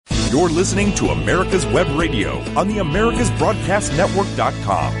You're listening to America's Web Radio on the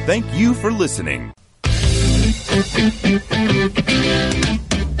AmericasBroadcastNetwork.com. Thank you for listening. For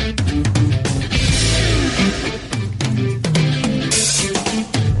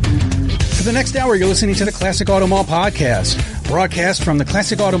the next hour, you're listening to the Classic Auto Mall podcast, broadcast from the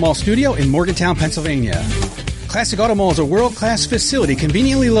Classic Auto Mall studio in Morgantown, Pennsylvania. Classic Auto Mall is a world-class facility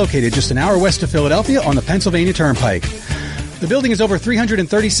conveniently located just an hour west of Philadelphia on the Pennsylvania Turnpike. The building is over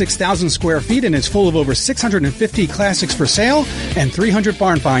 336,000 square feet and is full of over 650 classics for sale and 300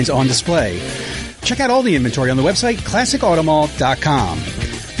 barn finds on display. Check out all the inventory on the website, classicautomall.com.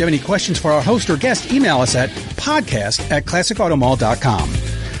 If you have any questions for our host or guest, email us at podcast@classicautomall.com.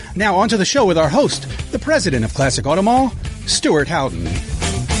 Now on to the show with our host, the president of Classic Auto Mall, Stuart Howden.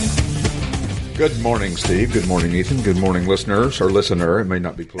 Good morning, Steve. Good morning, Ethan. Good morning, listeners, or listener. It may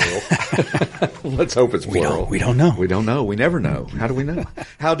not be plural. Let's hope it's plural. We don't know. We don't know. We never know. How do we know?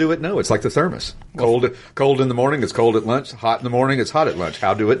 How do it know? It's like the thermos. Cold in the morning, it's cold at lunch. Hot in the morning, it's hot at lunch.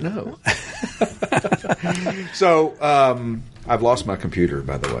 How do it know? So, I've lost my computer,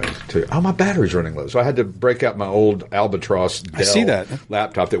 by the way, too. Oh, my battery's running low. So I had to break out my old Albatross Dell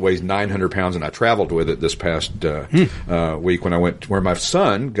laptop that weighs 900 pounds, and I traveled with it this past week when I went where my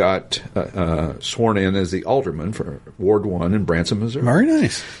son got sworn in as the alderman for Ward 1 in Branson, Missouri. Very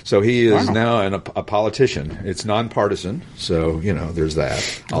nice. So he is now a politician. It's nonpartisan, so, there's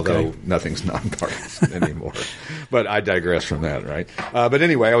that, although nothing's nonpartisan anymore. But I digress from that, right? But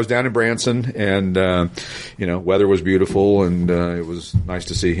anyway, I was down in Branson, and, weather was beautiful, and it was nice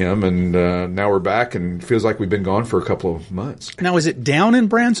to see him. And now we're back, and it feels like we've been gone for a couple of months. Now, is it down in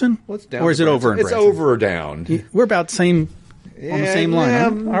Branson? Well, it's down or is it over in Branson? It's over or down. We're about on the same line. Yeah,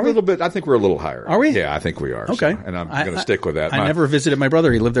 Are a we? little bit. I think we're a little higher. Are we? Yeah, I think we are. Okay. So, and I'm going to stick with that. I never visited my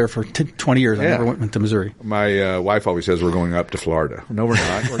brother. He lived there for 20 years. I never went to Missouri. My wife always says we're going up to Florida. No, we're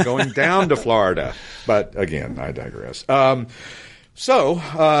not. We're going down to Florida. But again, I digress. So,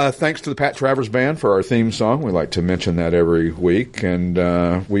 thanks to the Pat Travers Band for our theme song. We like to mention that every week.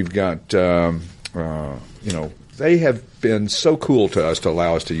 And we've got, they have been so cool to us to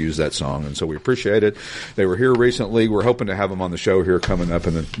allow us to use that song, and so we appreciate it. They were here recently. We're hoping to have them on the show here coming up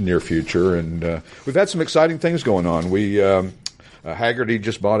in the near future. And we've had some exciting things going on. We Haggerty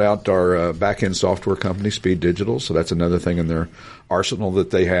just bought out our back-end software company, Speed Digital, so that's another thing in their arsenal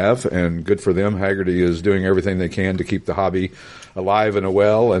that they have, and good for them. Haggerty is doing everything they can to keep the hobby alive and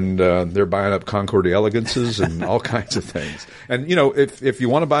well, and they're buying up Concordia Elegances and all kinds of things. And, if you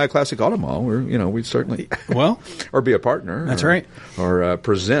want to buy a Classic Auto Mall, we'd certainly or be a partner. That's right. Or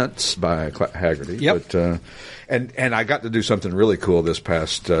presents by Haggerty. Yep. But, and I got to do something really cool this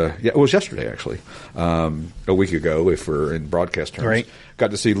past, it was yesterday actually, a week ago if we're in broadcast terms. Right.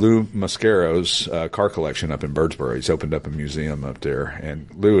 Got to see Lou Mascaro's car collection up in Birdsboro. He's opened up a museum up there, and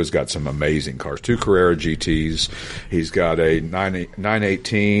Lou has got some amazing cars. 2 Carrera GTs. He's got a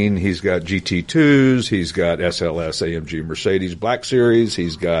 918. He's got GT2s. He's got SLS AMG Mercedes Black Series.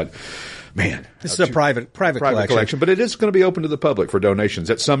 He's got... Man, this is a private collection, but it is going to be open to the public for donations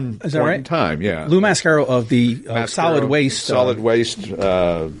at some point in time. Yeah, Lou Mascaro of the Solid Waste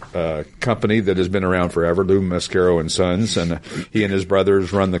company that has been around forever. Lou Mascaro and Sons, and he and his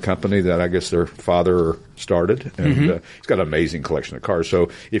brothers run the company that I guess their father started. And he's got an amazing collection of cars.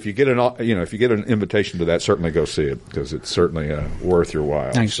 So if you get an invitation to that, certainly go see it because it's certainly worth your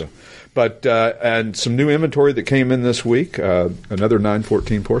while. Thanks. So. But and some new inventory that came in this week. Another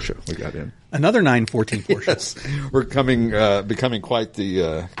 914 Porsche we got in. Another 914 Porsche. Yes, we're becoming quite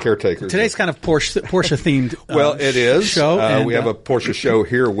the caretakers. Today's kind of Porsche themed. Well, it is. Show. We have a Porsche show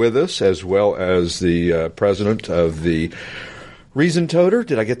here with us, as well as the president of the Reason Toter.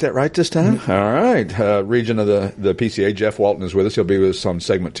 Did I get that right this time? Mm-hmm. All right. Region of the PCA, Jeff Walton is with us. He'll be with us on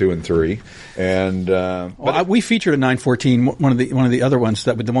segment 2 and 3. And we featured a 914, one of the other ones,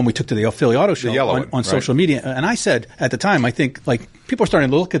 the one we took to the Philly Auto Show on social media. And I said at the time, I think people are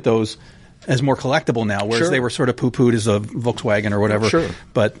starting to look at those as more collectible now, whereas they were sort of poo-pooed as a Volkswagen or whatever. Sure.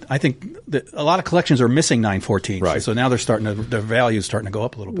 But I think that a lot of collections are missing 914s. Right. So now their value is starting to go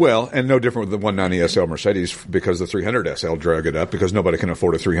up a little bit. Well, and no different with the 190 SL Mercedes because the 300 SL drug it up because nobody can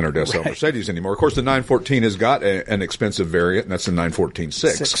afford a 300 SL Mercedes anymore. Of course, the 914 has got an expensive variant, and that's the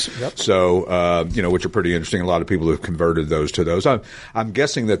 914-6. Yep. So, which are pretty interesting. A lot of people have converted those to those. I'm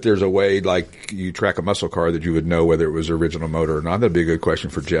guessing that there's a way, like you track a muscle car, that you would know whether it was original motor or not. That'd be a good question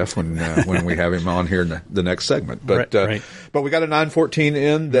for Jeff when we have him on here in the next segment. But but we got a 914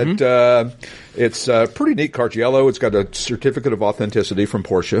 in that it's a pretty neat car. It's yellow. It's got a certificate of authenticity from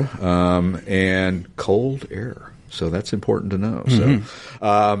Porsche and cold air. So that's important to know.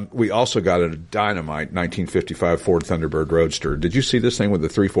 So we also got a dynamite 1955 Ford Thunderbird Roadster. Did you see this thing with the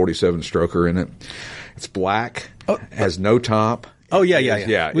 347 stroker in it? It's black, has no top. Oh,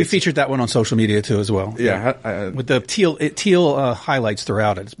 yeah. We featured that one on social media, too, as well. Yeah. With the teal highlights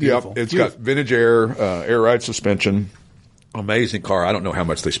throughout it. It's beautiful. It's got vintage air ride suspension. Amazing car. I don't know how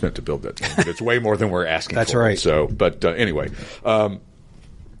much they spent to build that thing, but it's way more than we're asking That's for. right. So, but anyway.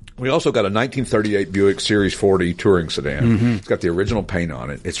 We also got a 1938 Buick Series 40 touring sedan. It's got the original paint on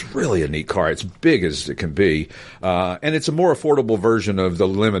it. It's really a neat car. It's big as it can be. And it's a more affordable version of the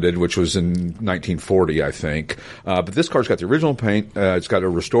Limited, which was in 1940, I think. But this car's got the original paint. It's got a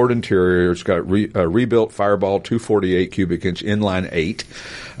restored interior. It's got a rebuilt Fireball 248 cubic inch inline 8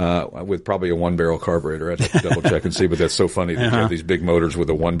 with probably a one-barrel carburetor. I have to double check and see, but that's so funny that you have these big motors with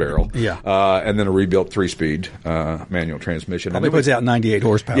a one-barrel. Yeah. And then a rebuilt 3-speed manual transmission. Probably puts out 98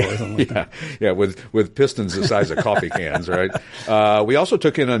 horsepower. With pistons the size of coffee cans, right? We also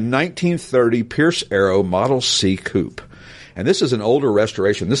took in a 1930 Pierce Arrow Model C coupe. And this is an older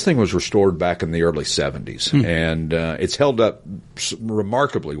restoration. This thing was restored back in the early 70s. And it's held up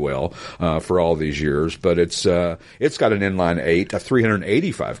remarkably well for all these years. But it's got an inline 8, a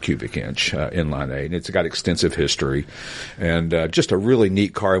 385 cubic inch inline 8. And it's got extensive history. And just a really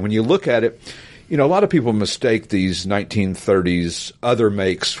neat car. And when you look at it, you know, a lot of people mistake these 1930s other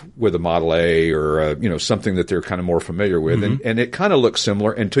makes with a Model A or, something that they're kind of more familiar with. And it kind of looks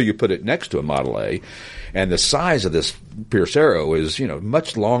similar until you put it next to a Model A. And the size of this Pierce Arrow is,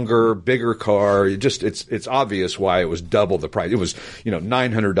 much longer, bigger car. It's obvious why it was double the price. It was,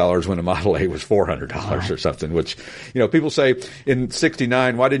 $900 when a Model A was $400 or something, which, people say in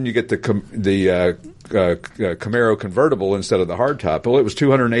 69, why didn't you get the Camaro convertible instead of the hardtop? Well, it was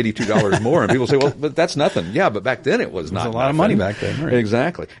 $282 more. And people say, well, but that's nothing. Yeah, but back then it was not. It was a lot of money back then. Right.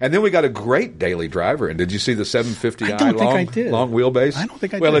 Exactly. And then we got a great daily driver. And did you see the 750i I don't think I did. Long wheelbase? I don't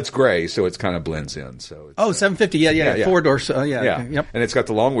think I did. Well, it's gray, so it kind of blends in. So. 750, yeah. 4-door, Yep. And it's got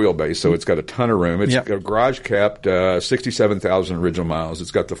the long wheelbase, so it's got a ton of room. It's got garage kept, 67,000 original miles.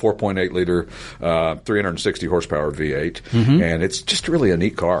 It's got the 4.8 liter, 360 horsepower V8, and it's just really a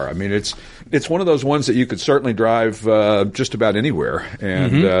neat car. I mean, it's one of those ones that you could certainly drive just about anywhere,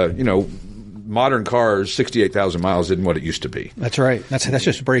 and modern cars, 68,000 miles isn't what it used to be. That's right. That's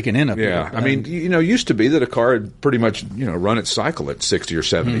just breaking in up here. Yeah. I mean, used to be that a car had pretty much, run its cycle at 60 or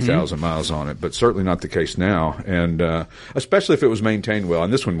 70,000 miles on it, but certainly not the case now. And, especially if it was maintained well.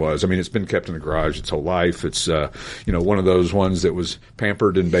 And this one was. I mean, it's been kept in the garage its whole life. It's, one of those ones that was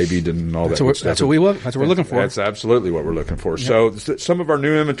pampered and babied and all that. That's what we're looking for. That's absolutely what we're looking for. Yep. So some of our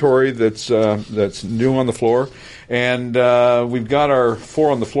new inventory that's new on the floor. And, we've got our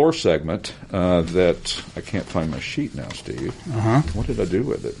 4 on the floor segment, that I can't find my sheet now, Steve. What did I do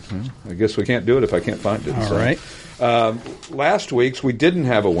with it? Well, I guess we can't do it if I can't find it. All right. Last week's we didn't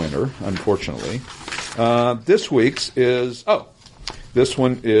have a winner, unfortunately. This week's is this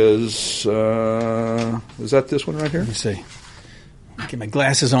one is that this one right here? Let me see. Get my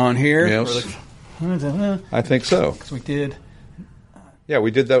glasses on here. Yes. I think so. Because we did. Yeah,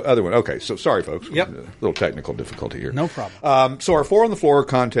 we did the other one. Okay, so sorry, folks. Yep. A little technical difficulty here. No problem. So our 4 on the floor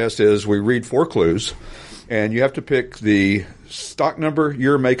contest is we read 4 clues, and you have to pick the stock number,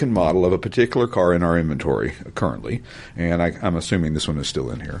 year, make, and model of a particular car in our inventory currently. And I'm assuming this one is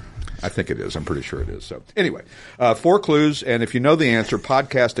still in here. I think it is. I'm pretty sure it is. So anyway, 4 clues, and if you know the answer,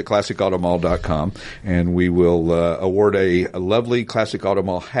 podcast at classicautomall.com, and we will award a lovely Classic Auto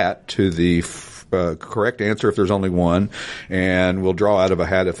Mall hat to the correct answer if there's only one, and we'll draw out of a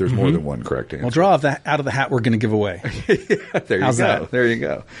hat if there's more than one correct answer. We'll draw out of the hat we're going to give away. There you How's go. that? There you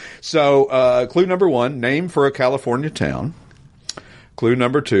go. So clue number 1, name for a California town. Clue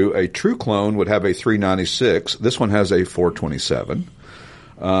number 2, a true clone would have a 396. This one has a 427.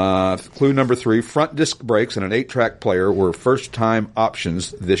 Clue number 3, front disc brakes and an 8-track player were first-time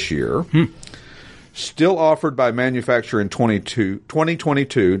options this year. Still offered by manufacturer in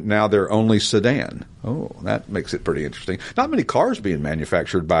 2022. Now they're only sedan. Oh, that makes it pretty interesting. Not many cars being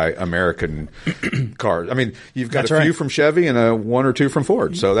manufactured by American cars. I mean, you've got a few from Chevy and 1 or 2 from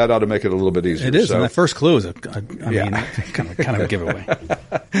Ford, so that ought to make it a little bit easier. It is, and that first clue is kind of a giveaway.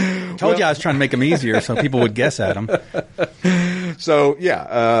 Told you I was trying to make them easier so people would guess at them. So,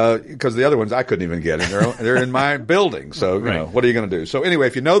 because the other ones I couldn't even get, and they're in my building. So, what are you going to do? So, anyway,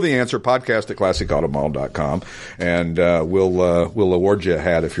 if you know the answer, podcast at classicautomall.com, and we'll award you a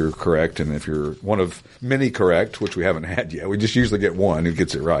hat if you're correct, and if you're one of many correct, which we haven't had yet. We just usually get one who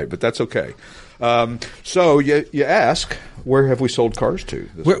gets it right, but that's okay. So you ask, where have we sold cars to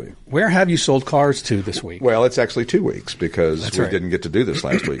this week? Where have you sold cars to this week? Well, it's actually 2 weeks because we didn't get to do this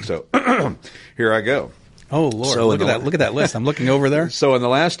last week. So here I go. Oh, Lord. So Look at that list. I'm looking over there. So in the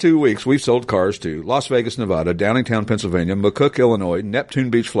last 2 weeks, we've sold cars to Las Vegas, Nevada, Downingtown, Pennsylvania, McCook, Illinois, Neptune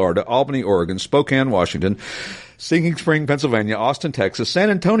Beach, Florida, Albany, Oregon, Spokane, Washington, Sinking Spring, Pennsylvania, Austin, Texas, San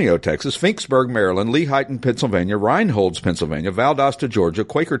Antonio, Texas, Finksburg, Maryland, Lehighton, Pennsylvania, Reinholds, Pennsylvania, Valdosta, Georgia,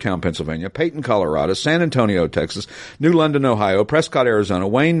 Quakertown, Pennsylvania, Peyton, Colorado, San Antonio, Texas, New London, Ohio, Prescott, Arizona,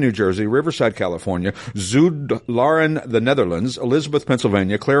 Wayne, New Jersey, Riverside, California, Zuidlaren, the Netherlands, Elizabeth,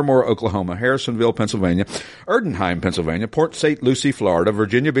 Pennsylvania, Claremore, Oklahoma, Harrisonville, Pennsylvania, Erdenheim, Pennsylvania, Port St. Lucie, Florida,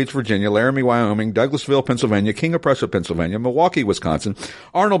 Virginia Beach, Virginia, Laramie, Wyoming, Douglasville, Pennsylvania, King of Prussia, Pennsylvania, Milwaukee, Wisconsin,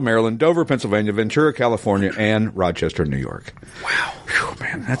 Arnold, Maryland, Dover, Pennsylvania, Ventura, California, and Rochester, New York. Wow. Whew,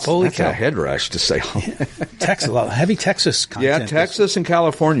 man, that's cow. a head rush to say. Texas, a lot of heavy Texas content. Yeah, Texas and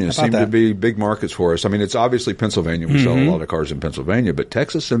California seem to be big markets for us. I mean, it's obviously Pennsylvania. We sell a lot of cars in Pennsylvania, but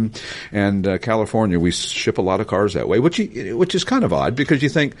Texas and California, we ship a lot of cars that way, which is kind of odd because you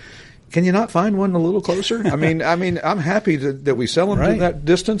think, can you not find one a little closer? I mean, I'm happy that we sell them to that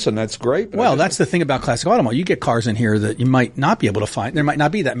distance, and that's great. Well, that's the thing about Classic Automall. You get cars in here that you might not be able to find. There might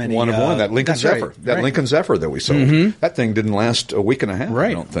not be that many. That Lincoln Zephyr. Right. That Lincoln Zephyr that we sold. That thing didn't last a week and a half,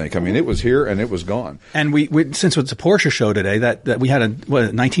 right. I don't think. I mean, it was here and it was gone. And we since it's a Porsche show today, that we had a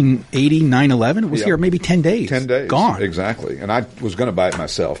 1980 911. It was here maybe 10 days. 10 days. Gone. Exactly. And I was going to buy it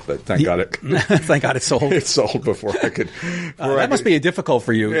myself, but thank God it thank God it sold. It sold before I could. That must be difficult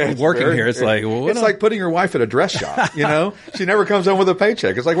for you working here. It's like, well, it's like putting your wife at a dress shop, you know? She never comes home with a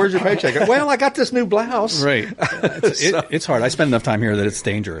paycheck. It's like, where's your paycheck? Well, I got this new blouse. Right. It's hard. I spend enough time here that it's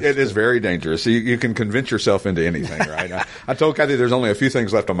dangerous. It is very dangerous. You can convince yourself into anything, right? I told Kathy there's only a few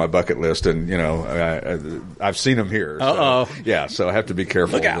things left on my bucket list, and, you know, I've seen them here. So, yeah, so I have to be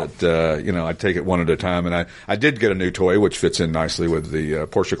careful that, you know, I take it one at a time. And I did get a new toy, which fits in nicely with the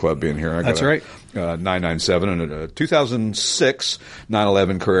Porsche Club being here. That's right. 997 and a 2006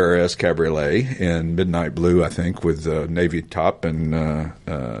 911 Carrera S Cabriolet in midnight blue, I think, with navy top and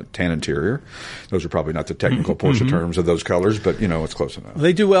tan interior. Those are probably not the technical Porsche terms of those colors, but you know it's close enough.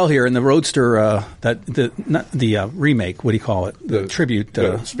 They do well here in the Roadster. Not the remake. What do you call it? The tribute.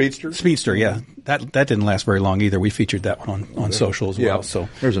 The Speedster. Speedster. Yeah. That didn't last very long either. We featured that one on social as well. So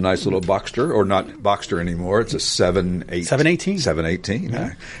there's a nice little Boxster, or not Boxster anymore. It's a 718. 718.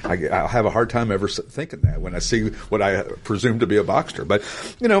 Yeah. I'll have a hard time ever thinking that when I see what I presume to be a Boxster. But,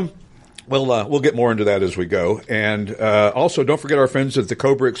 you know, we'll get more into that as we go. And also, don't forget our friends at the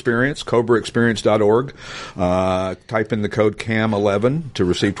Cobra Experience, CobraExperience.org. Type in the code CAM11 to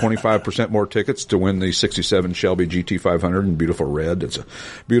receive 25% more tickets to win the 67 Shelby GT500 in beautiful red. It's a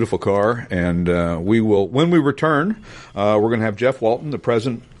beautiful car. And we will, when we return, we're going to have Jeff Walton, the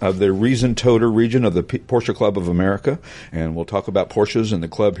president of the Reason Toter region of the Porsche Club of America. And we'll talk about Porsches and the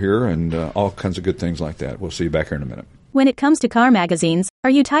club here and all kinds of good things like that. We'll see you back here in a minute. When it comes to car magazines, are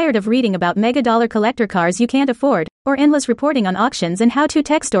you tired of reading about mega-dollar collector cars you can't afford, or endless reporting on auctions and how-to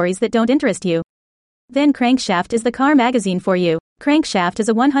tech stories that don't interest you? Then Crankshaft is the car magazine for you. Crankshaft is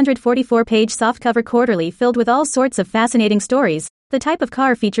a 144-page softcover quarterly filled with all sorts of fascinating stories, the type of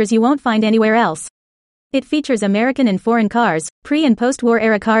car features you won't find anywhere else. It features American and foreign cars, pre- and post-war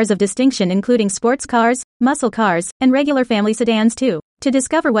era cars of distinction including sports cars, muscle cars, and regular family sedans too. To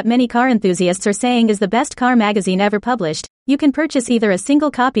discover what many car enthusiasts are saying is the best car magazine ever published, you can purchase either a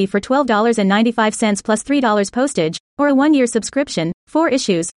single copy for $12.95 plus $3 postage, or a 1-year subscription, 4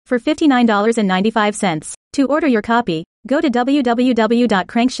 issues, for $59.95. To order your copy, go to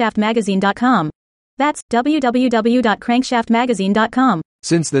www.crankshaftmagazine.com. That's www.crankshaftmagazine.com.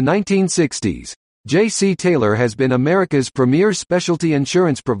 Since the 1960s, J.C. Taylor has been America's premier specialty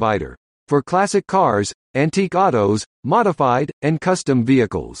insurance provider for classic cars, antique autos, modified, and custom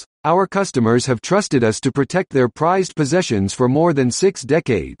vehicles. Our customers have trusted us to protect their prized possessions for more than 6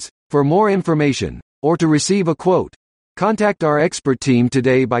 decades. For more information, or to receive a quote, contact our expert team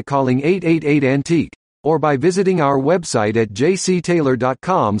today by calling 888-ANTIQUE, or by visiting our website at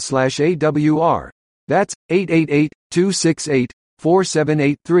jctaylor.com/AWR. That's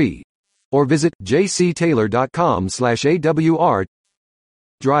 888-268-4783. Or visit jctaylor.com/AWR.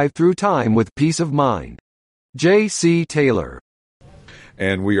 Drive through time with peace of mind. J.C. Taylor.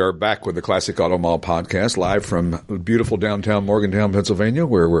 And we are back with the Classic Auto Mall podcast, live from beautiful downtown Morgantown, Pennsylvania,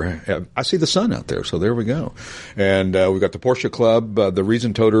 where I see the sun out there, so there we go. And we've got the Porsche Club, the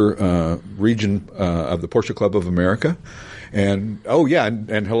Reason Toter region of the Porsche Club of America. And,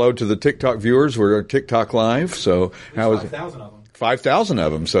 and hello to the TikTok viewers. We're on TikTok Live, so how is it? 5,000 of them. 5,000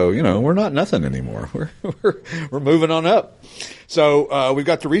 of them. So, we're not nothing anymore. We're moving on up. So we've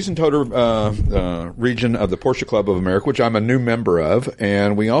got the Riesentoter region of the Porsche Club of America, which I'm a new member of,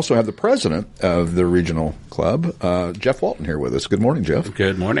 and we also have the president of the regional club, Jeff Walton, here with us. Good morning, Jeff.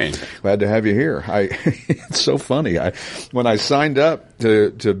 Good morning. Glad to have you here. It's so funny. When I signed up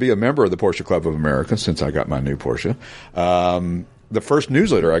to be a member of the Porsche Club of America, since I got my new Porsche, the first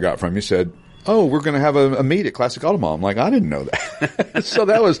newsletter I got from you said, "Oh, we're going to have a meet at Classic Auto Mall." I'm like, I didn't know that. So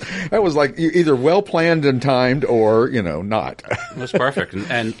that was like either well planned and timed or, not. It was perfect.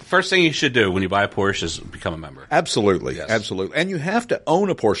 And first thing you should do when you buy a Porsche is become a member. Absolutely. Yes. Absolutely. And you have to own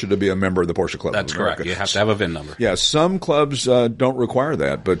a Porsche to be a member of the Porsche Club. That's of America. correct. You have to have a VIN number. Yeah. Some clubs don't require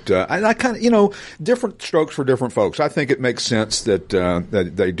that, but I kind of, different strokes for different folks. I think it makes sense that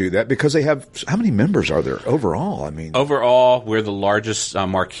they do that because they have, how many members are there overall? Overall, we're the largest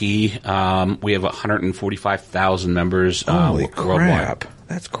marquee. We have 145,000 members Holy worldwide. crap.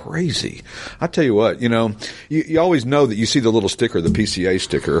 That's crazy. I tell you what, you always know that you see the little sticker, the PCA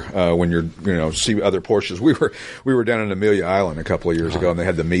sticker, when you're, see other Porsches. We were down in Amelia Island a couple of years ago and they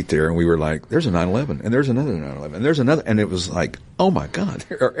had the meet there and we were like, there's a 911 and there's another 911 and there's another. And it was like, oh my God,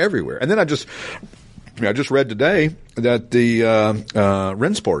 they're everywhere. And then I just read today that the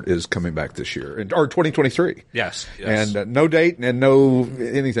Rennsport is coming back this year, or 2023. Yes. And no date and no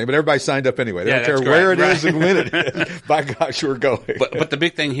anything, but everybody signed up anyway. They don't care where it is and when it is. By gosh, we're going. But the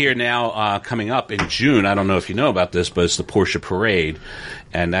big thing here now coming up in June, I don't know if you know about this, but it's the Porsche Parade,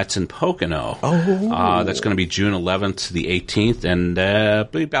 and that's in Pocono. Oh. That's going to be June 11th to the 18th, and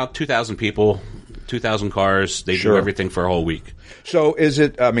about 2,000 people, 2,000 cars. They do everything for a whole week. So is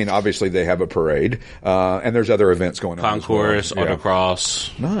it, obviously they have a parade, and there's other events going on. Concourse, well.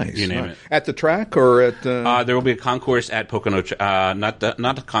 autocross. Nice. You name it. At the track or at? There will be a concourse at Pocono, not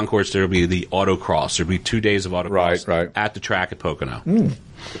the concourse, there will be the autocross. There will be 2 days of autocross right. at the track at Pocono.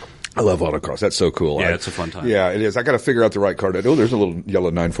 I love autocross. That's so cool. Yeah, it's a fun time. Yeah, it is. I got to figure out the right car to do. There's a little yellow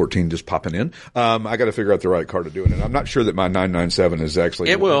 914 just popping in. I got to figure out the right car to do it. And I'm not sure that my 997 is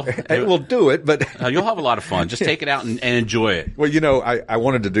actually. It will. It will do it, but you'll have a lot of fun. Just take it out and enjoy it. Well, I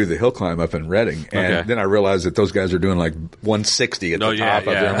wanted to do the hill climb up in Reading, and then I realized that those guys are doing like 160 at the top of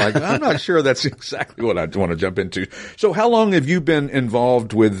there. I'm like, I'm not sure that's exactly what I want to jump into. So, how long have you been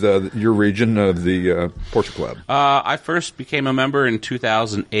involved with your region of the Porsche Club? I first became a member in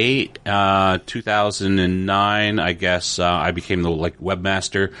 2008. 2009, I guess, I became the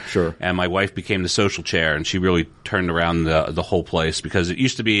webmaster. Sure. And my wife became the social chair, and she really turned around the whole place because it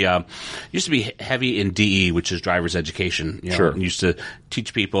used to be heavy in DE, which is driver's education. Sure. And used to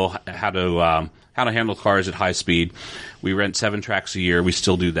teach people how to handle cars at high speed. We rent 7 tracks a year. We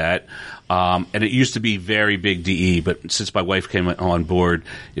still do that. And it used to be very big DE, but since my wife came on board,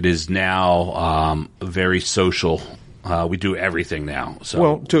 it is now very social. We do everything now. So.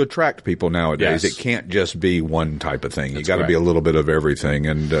 Well, to attract people nowadays, Yes. it can't just be one type of thing. You That's got to be a correct. little bit of everything.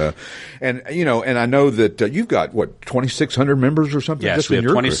 And I know that you've got 2,600 members or something. Yes, just we in have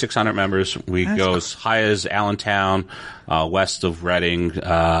your 2,600 members. We go as high as Allentown, west of Reading,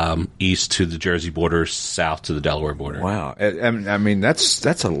 east to the Jersey border, south to the Delaware border. Wow. I mean,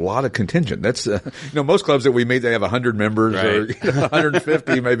 that's a lot of contingent. That's, most clubs that we meet, they have 100 members or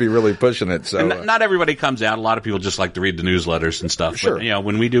 150 maybe really pushing it. So And not everybody comes out. A lot of people just like to read the newsletters and stuff. Sure. But,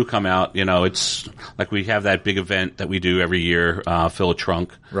 when we do come out, it's like we have that big event that we do every year, Fill a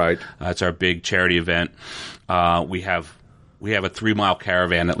Trunk. Right. It's our big charity event. We have a 3-mile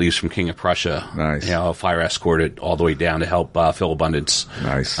caravan at least from King of Prussia. Nice. Fire escorted all the way down to help Phil Abundance.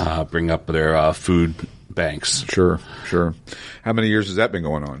 Nice. Bring up their food banks. Sure. How many years has that been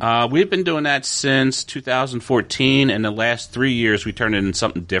going on? We've been doing that since 2014, and the last 3 years we turned it into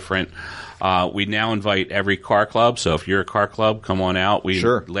something different. We now invite every car club, so if you're a car club, come on out.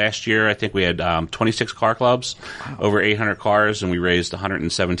 Sure. Last year, I think we had 26 car clubs, over 800 cars, and we raised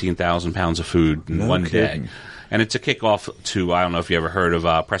 117,000 pounds of food in one kidding. day. And it's a kickoff to, I don't know if you ever heard of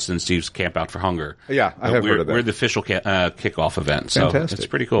Preston and Steve's Camp Out for Hunger. Yeah, I have heard of that. We're the official kickoff event, so Fantastic. it's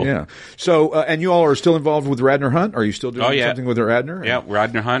pretty cool. Yeah. So, and you all are still involved with Radnor Hunt? Are you still doing something with Radnor? Yeah,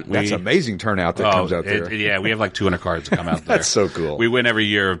 Radnor Hunt. That's amazing turnout that comes out there. We have like 200 cars that come out there. That's so cool. We win every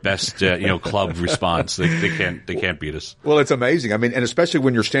year of best, club response. They can't beat us. Well, it's amazing. I mean, and especially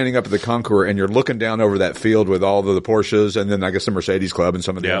when you're standing up at the Concours and you're looking down over that field with all of the Porsches and then I guess the Mercedes Club and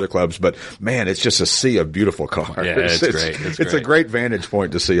some of the other clubs. But man, it's just a sea of beautiful cars. Yeah, it's great. It's a great vantage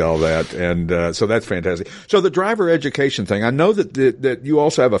point to see all that. And so that's fantastic. So the driver education thing, I know that you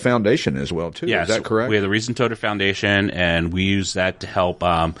also have a foundation as well, too. Yeah, is that correct? We have the Riesentoter Foundation, and we use that to help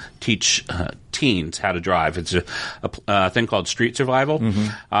teach teens how to drive. It's a thing called Street Survival.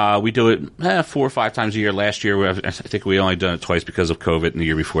 We do it 4 or 5 times a year. Last year, I think we only done it twice because of COVID, and the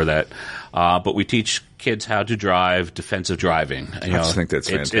year before that. But we teach kids how to drive defensive driving. I just think that's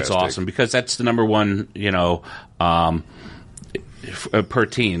fantastic. It's awesome because that's the number one, per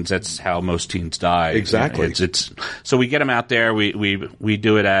teens. That's how most teens die. Exactly. So we get them out there. We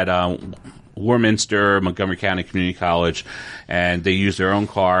do it at Warminster, Montgomery County Community College, and they use their own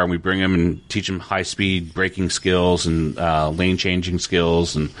car, and we bring them and teach them high-speed braking skills and lane-changing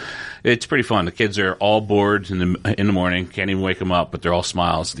skills, and it's pretty fun. The kids are all bored in the morning, can't even wake them up, but they're all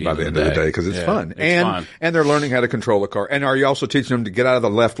smiles by the end of the day because it's fun. It's fun. And they're learning how to control a car. And are you also teaching them to get out of the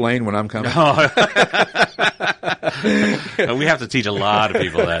left lane when I'm coming? We have to teach a lot of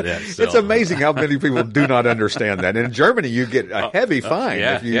people that. Yeah, so. It's amazing how many people do not understand that. In Germany, you get a heavy fine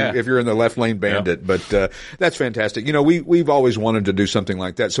if you're in the left lane bandit. Yep. But that's fantastic. We've always wanted to do something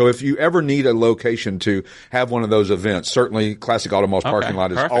like that. So if you ever need a location to have one of those events, certainly Classic Auto Mall's parking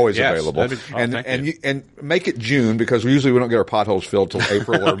lot is always available. And make it June because we don't get our potholes filled till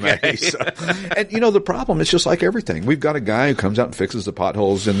April or May. So. And the problem is just like everything. We've got a guy who comes out and fixes the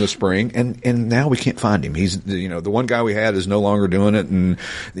potholes in the spring, and now we can't find him. He's the one guy we had is no longer doing it, and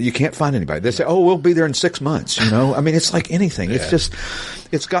you can't find anybody. They say, "Oh, we'll be there in 6 months." I mean, it's like anything. It's just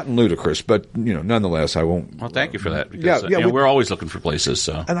it's gotten ludicrous, but nonetheless, I won't. Well, thank you for that. Because, we're always looking for places.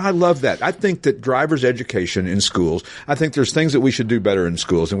 So, and I love that. I think that driver's education in schools. I think there's things that we should do better in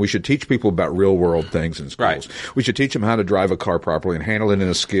schools, and we should teach people about real world things in schools. Right. We should teach them how to drive a car properly and handle it in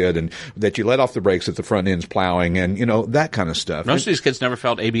a skid, and that you let off the brakes if the front end's plowing, and that kind of stuff. Most of these kids never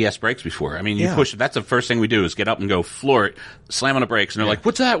felt ABS brakes before. I mean, you push it. That's the first thing we do is get up and go floor it, slam on the brakes, and they're like,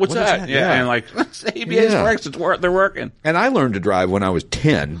 "What's that? What's that?" Yeah, and like it's ABS brakes. They're working. And I learned to drive when I was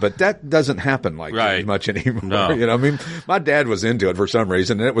 10, but that doesn't happen much anymore. No. I mean, my dad was into it for some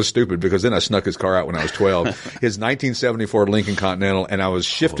reason, and it was stupid because then I snuck his car out when I was 12, his 1974 Lincoln Continental, and I was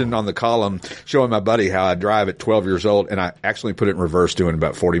shifting on the column, showing my buddy how I drive at 12 years old, and I actually put it in reverse doing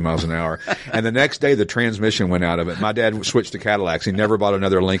about 40 miles an hour. And the next day, the transmission went out of it. My dad switched to Cadillacs. He never bought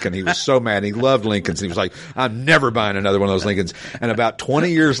another Lincoln. He was so mad. He loved Lincolns. He was like, "I'm never buying another one of those Lincolns." And about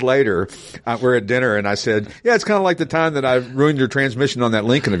 20 years later, we're at dinner, and I said, "Yeah, it's kind of like the time that I ruined your transmission on that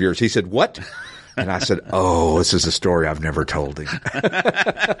Lincoln of yours." He said, "What?" And I said, "Oh, this is a story I've never told him."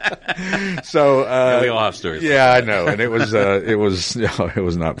 So we all have stories. Yeah, I know, and it was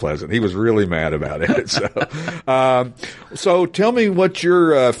not pleasant. He was really mad about it. So tell me what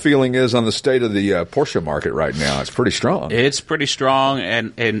your feeling is on the state of the Porsche market right now. It's pretty strong. It's pretty strong,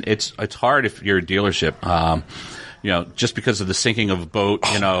 and it's hard if you're a dealership. Just because of the sinking of a boat,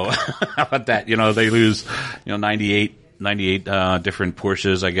 how about that? They lose, 98 different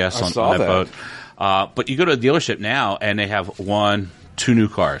Porsches, I guess, on that boat. But you go to a dealership now, and they have 1-2 new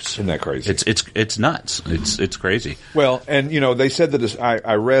cars. Isn't that crazy? It's nuts. It's crazy. Well, and they said that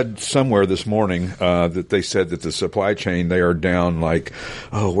I read somewhere this morning that they said that the supply chain, they are down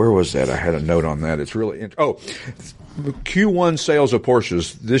where was that? I had a note on that. It's really Q1 sales of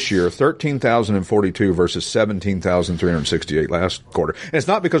Porsches this year, 13,042 versus 17,368 last quarter. And it's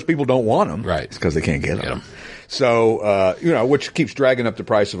not because people don't want them. Right. It's because they can't get them. So, which keeps dragging up the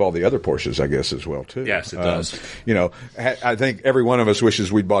price of all the other Porsches, I guess, as well, too. Yes, it does. I think every one of us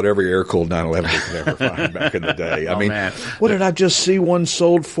wishes we'd bought every air-cooled 911 we could ever find back in the day. Man. What did I just see one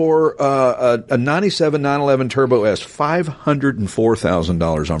sold for a 97 911 Turbo S,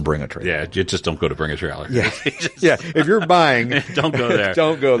 $504,000 on Bring a Trailer. Yeah, you just don't go to Bring a Trailer. Yeah. Yeah, if you're buying, don't go there.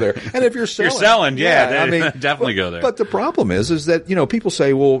 Don't go there. And if you're selling, definitely go there. But the problem is that, people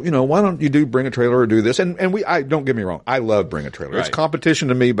say, well, why don't you do Bring a Trailer or do this? And don't get me wrong. I love Bring a Trailer. Right. It's competition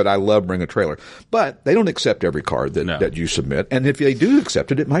to me, but I love Bring a Trailer. But they don't accept every car that you submit. And if they do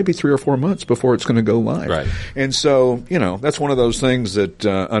accept it, it might be 3 or 4 months before it's going to go live. Right. And so, that's one of those things that,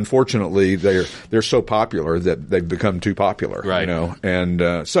 unfortunately, they're so popular that they've become too popular. Right. And,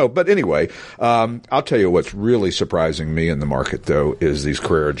 but anyway, I'll tell you what's really surprising me in the market, though, is these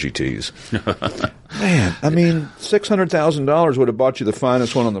Carrera GTs. Man, I mean, $600,000 would have bought you the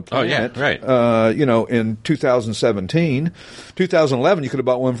finest one on the planet. Oh, yeah, right. In 2017, 2011, you could have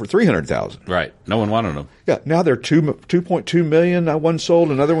bought one for $300,000. Right. No one wanted them. Yeah. Now they're $2.2 million. One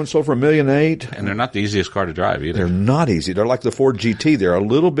sold, another one sold for $1.8 million. And they're not the easiest car to drive either. They're not easy. They're like the Ford GT. They're a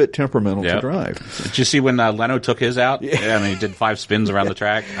little bit temperamental to drive. Did you see when Leno took his out? Yeah. He did 5 spins around the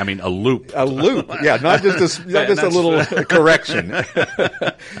track. I mean, a loop. A loop. Yeah. Not just just a little correction.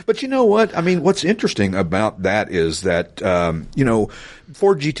 But you know what? I mean, what's interesting about that is that,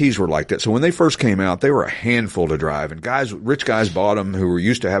 Ford GTs were like that. So when they first came out, they were a handful to drive. And rich guys bought them who were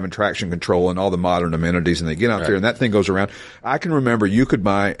used to having traction control and all the modern amenities. And they get out there and that thing goes around. I can remember you could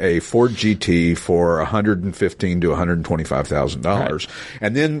buy a Ford GT for $115,000 to $125,000. Right.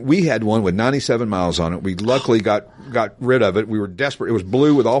 And then we had one with 97 miles on it. We luckily got rid of it. We were desperate. It was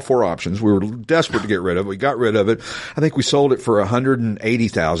blue with all 4 options. We were desperate to get rid of it. We got rid of it. I think we sold it for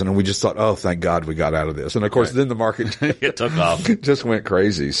 $180,000, and we just thought, oh, thank God we got out of this. And of course, then the market it took off. Just went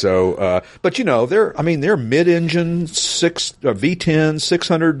crazy. So, but they're mid-engine V10,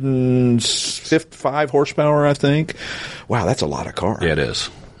 605 horsepower, I think. Wow, that's a lot of car. Yeah, it is.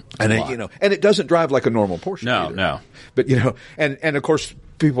 And and it doesn't drive like a normal Porsche. No. But and of course,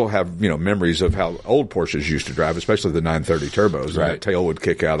 people have memories of how old Porsches used to drive, especially the 930 turbos. And that tail would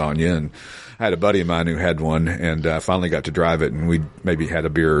kick out on you. And I had a buddy of mine who had one, and finally got to drive it, and we maybe had a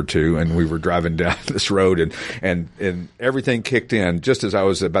beer or two, and we were driving down this road, and everything kicked in just as I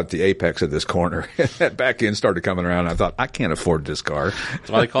was about the apex of this corner. That back end started coming around, and I thought, I can't afford this car. That's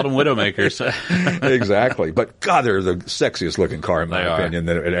why they called them Widowmakers. Exactly. But God, they're the sexiest looking car in my opinion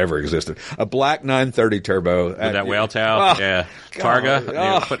that it ever existed. A black 930 turbo. With that whale tail. Yeah.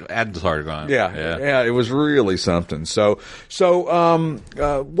 Targa. Add the Targa on. Yeah. It was really something. So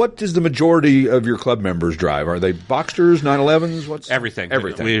what does the majority of your club members drive? Are they Boxsters, 911s? What's everything?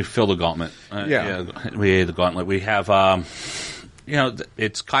 We fill the gauntlet. We the gauntlet. We have,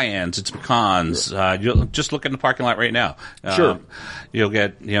 it's Cayennes, it's Macans. You'll just look in the parking lot right now. Sure. You'll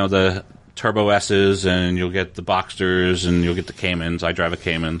get the Turbo S's, and you'll get the Boxsters, and you'll get the Caymans. I drive a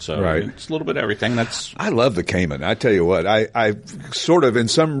Cayman, so it's a little bit of everything. I love the Cayman. I tell you what, I sort of, in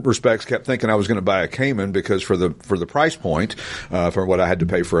some respects, kept thinking I was going to buy a Cayman because for the price point, for what I had to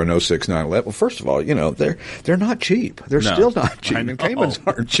pay for an 06 911. Well, first of all, they're not cheap. They're still not cheap, and Caymans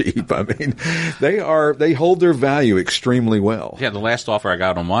aren't cheap. I mean, they hold their value extremely well. Yeah, the last offer I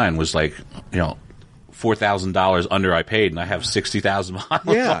got on mine was $4,000 under I paid, and I have 60,000 miles.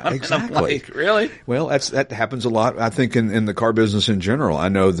 Yeah, exactly. Like, really? Well, that happens a lot. I think in the car business in general. I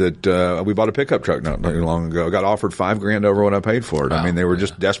know that we bought a pickup truck not long ago. Got offered $5,000 over what I paid for it. I mean, they were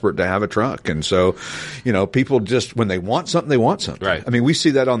just desperate to have a truck, and so people just when they want something, they want something. Right. I mean, we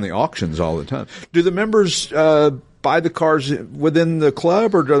see that on the auctions all the time. Do the members buy the cars within the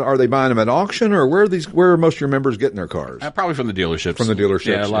club, or are they buying them at auction, or where are most of your members getting their cars? Probably from the dealerships. From the dealerships.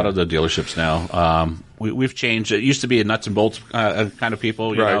 Yeah, a lot of the dealerships now. We've changed. It used to be a nuts and bolts kind of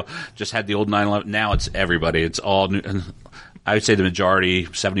people, you know, just had the old 911. Now it's everybody. It's all new. I would say the majority,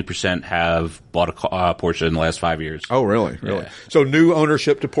 70%, have bought a Porsche in the last 5 years. Oh, really? Really? Yeah. So new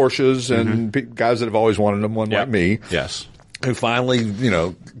ownership to Porsches and guys that have always wanted them, like me. Yes. Who finally,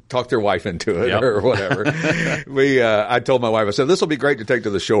 talked their wife into it or whatever. I told my wife, I said, this will be great to take to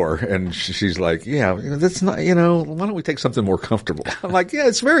the shore. And she's like, yeah, that's not, why don't we take something more comfortable? I'm like, yeah,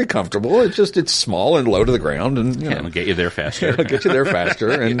 it's very comfortable. It's small and low to the ground and, it'll get you there faster. It'll get you there faster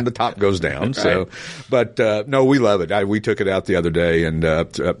and the top goes down. So, but, no, we love it. We took it out the other day and,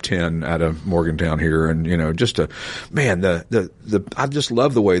 up 10 out of Morgantown here. And, I just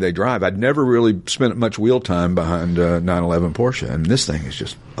love the way they drive. I'd never really spent much wheel time behind, 911 Porsche, and this thing is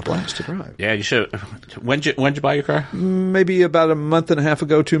just a blast to drive. Yeah, you should. When'd you buy your car? Maybe about a month and a half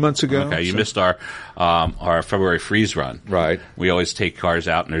ago, 2 months ago. Okay, you missed our February freeze run. Right. We always take cars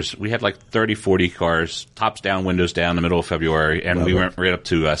out, and we had like 30, 40 cars, tops down, windows down, in the middle of February, and we went right up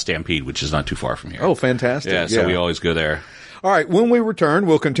to Stampede, which is not too far from here. Oh, fantastic! Yeah, so we always go there. All right, when we return,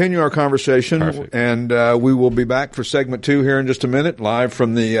 we'll continue our conversation. Perfect. And we will be back for segment 2 here in just a minute, live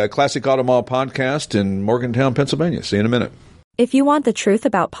from the Classic Auto Mall podcast in Morgantown, Pennsylvania. See you in a minute. If you want the truth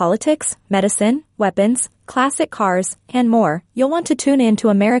about politics, medicine, weapons, classic cars, and more, you'll want to tune in to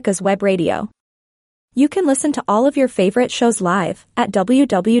America's Web Radio. You can listen to all of your favorite shows live at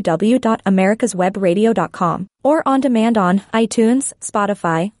www.americaswebradio.com or on demand on iTunes,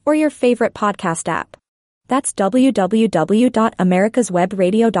 Spotify, or your favorite podcast app. That's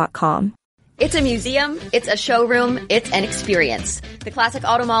www.americaswebradio.com. It's a museum, it's a showroom, it's an experience. The Classic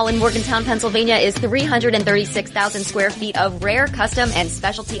Auto Mall in Morgantown, Pennsylvania is 336,000 square feet of rare, custom, and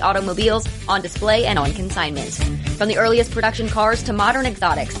specialty automobiles on display and on consignment. From the earliest production cars to modern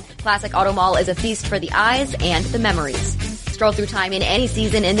exotics, Classic Auto Mall is a feast for the eyes and the memories. Stroll through time in any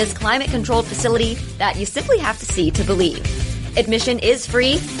season in this climate-controlled facility that you simply have to see to believe. Admission is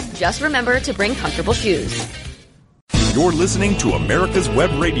free. Just remember to bring comfortable shoes. You're listening to America's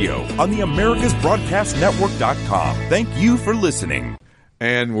Web Radio on the AmericasBroadcastNetwork.com. Thank you for listening.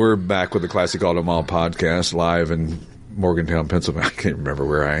 And we're back with the Classic Auto Mall podcast live and Morgantown, Pennsylvania. I can't remember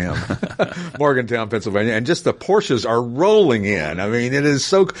where I am. Morgantown, Pennsylvania. And just the Porsches are rolling in. I mean, it is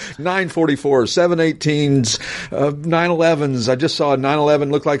so 944s, 718s, 911s. I just saw a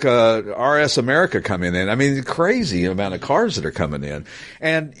 911 look like a RS America coming in. I mean, crazy amount of cars that are coming in.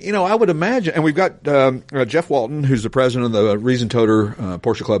 And, I would imagine, and we've got Jeff Walton, who's the president of the Reason Toter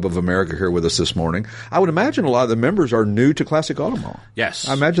Porsche Club of America, here with us this morning. I would imagine a lot of the members are new to Classic Auto Mall. Yes.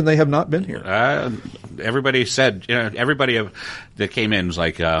 I imagine they have not been here. Everybody said, everybody that came in was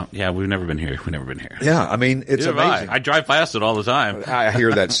like, we've never been here. We've never been here. Yeah, I mean, it's amazing. I drive past it all the time. I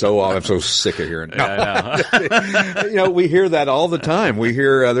hear that so often. I'm so sick of hearing it. Yeah, we hear that all the time. We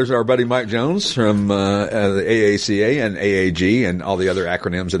hear, there's our buddy Mike Jones from the AACA and AAG and all the other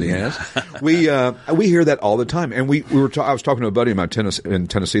acronyms that he has. We hear that all the time. And I was talking to a buddy of mine in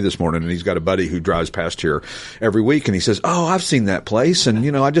Tennessee this morning, and he's got a buddy who drives past here every week, and he says, I've seen that place, and,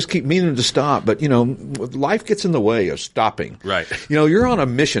 I just keep meaning to stop, but, life gets in the way of stopping. Right. You're on a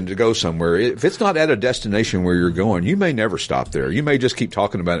mission to go somewhere. If it's not at a destination where you're going, you may never stop there. You may just keep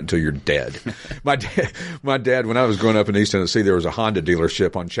talking about it until you're dead. My dad, when I was growing up in East Tennessee, there was a Honda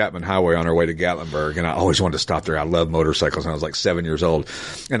dealership on Chapman Highway on our way to Gatlinburg, and I always wanted to stop there. I love motorcycles, and I was like 7 years old.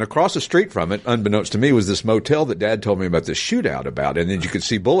 And across the street from it, unbeknownst to me, was this motel that Dad told me about this shootout about, and then you could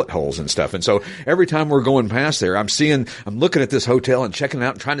see bullet holes and stuff. And so every time we're going past there, I'm looking at this hotel and checking it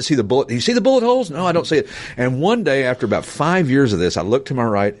out and trying to see the bullet. Do you see the bullet holes? No, I don't see it. And one day, after about 5 years of this, I looked to my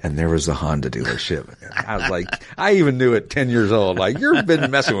right, and there was the Honda dealership. I was like, I even knew it 10 years old. Like, you've been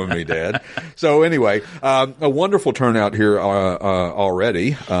messing with me, Dad. So anyway, a wonderful turnout here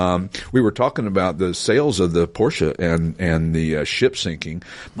already. We were talking about the sales of the Porsche and the ship sinking.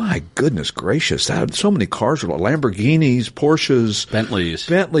 My goodness gracious, so many cars, Lamborghinis, Porsches,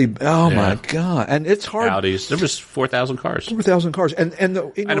 Bentley. Oh my God! And it's hard. Audis. There was 4,000 cars. 4,000 cars, and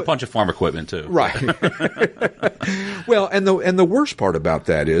a bunch of farm equipment too. Right. Well, and the worst part about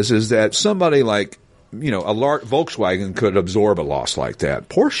that is that somebody like, a large Volkswagen could absorb a loss like that.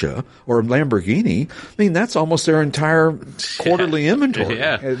 Porsche or Lamborghini, that's almost their entire quarterly inventory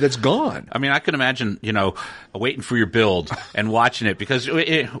that's gone. I mean, I can imagine, waiting for your build and watching it, because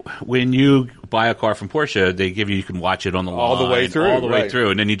when you buy a car from Porsche, you can watch it on the line, all the way through,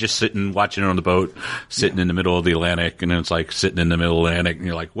 and then you just sit and watching it on the boat, sitting in the middle of the Atlantic, and then it's like sitting in the middle of the Atlantic, and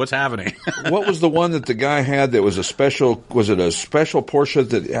you're like, what's happening? What was the one that the guy had that was a special? Was it a special Porsche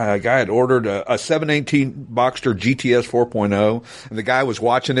that a guy had ordered, a 718 Boxster GTS 4.0, and the guy was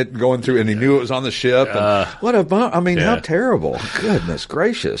watching it going through, and he knew it was on the ship. And what a bump! How terrible! Goodness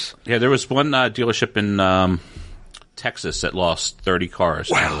gracious! Yeah, there was one dealership in Texas that lost 30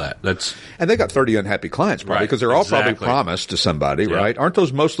 cars out of that. And they got 30 unhappy clients, probably, because they're all probably promised to somebody, right? Aren't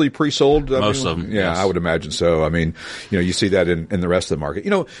those mostly pre-sold? Most of them. Yeah, yes. I would imagine so. I mean, you see that in the rest of the market.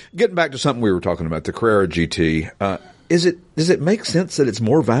 Getting back to something we were talking about, the Carrera GT. Does it make sense that it's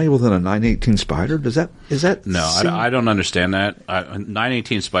more valuable than a 918 Spider? Is that? No, I don't understand that.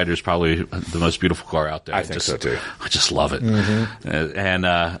 918 Spider is probably the most beautiful car out there. I think so too. I just love it, and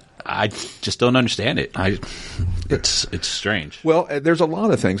I just don't understand it. It's strange. Well, there's a lot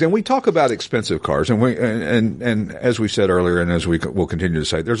of things, and we talk about expensive cars, and and as we said earlier, and as we'll continue to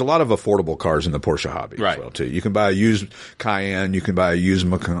say, there's a lot of affordable cars in the Porsche hobby as well too. You can buy a used Cayenne, you can buy a used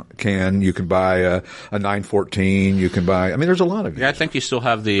Macan, you can buy a 914, you can buy. I mean, there's a lot of. Yeah, I think you still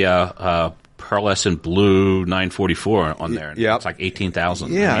have the pearlescent blue 944 on there. Yeah, it's like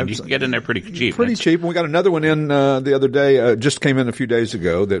 18,000. Yeah, you can get in there pretty cheap. Pretty cheap. And we got another one in the other day. Just came in a few days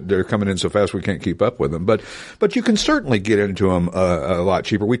ago. That they're coming in so fast we can't keep up with them. But you can certainly get into them a lot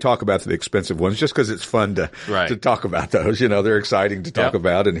cheaper. We talk about the expensive ones just because it's fun to talk about those. They're exciting to talk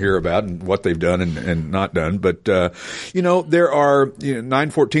about and hear about and what they've done and not done. But there are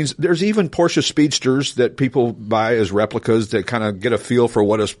 914s. There's even Porsche Speedsters that people buy as replicas that kind of get a feel for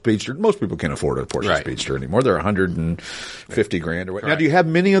what a Speedster. Most people can't afford a Porsche Speedster anymore. They're $150,000 or what. Now, do you have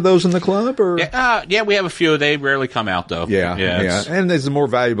many of those in the club? Or yeah, we have a few. They rarely come out though. Yeah. And as the more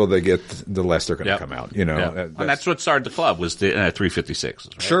valuable they get, the less they're going to come out. And that's what started the club was the 356.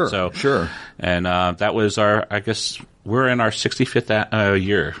 Right? Sure. And that was I guess. We're in our 65th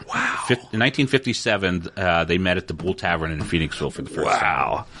year. Wow. In 1957, they met at the Bull Tavern in Phoenixville for the first time.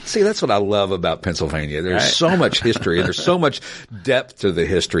 Wow. See, that's what I love about Pennsylvania. There's so much history, and there's so much depth to the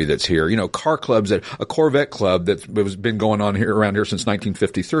history that's here. Car clubs, a Corvette club that's been going on around here since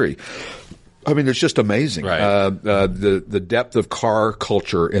 1953. I mean, it's just amazing. The depth of car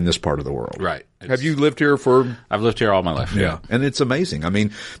culture in this part of the world. Right. Have you lived here I've lived here all my life. Yeah. And it's amazing. I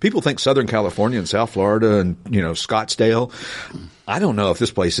mean, people think Southern California and South Florida and, Scottsdale. I don't know if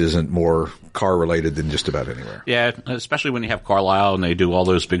this place isn't more car related than just about anywhere. Yeah, especially when you have Carlisle and they do all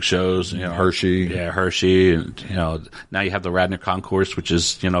those big shows. Hershey. Yeah, Hershey. And, now you have the Radnor Concourse, which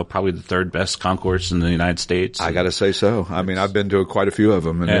is, probably the third best concourse in the United States. I got to say so. I mean, I've been to quite a few of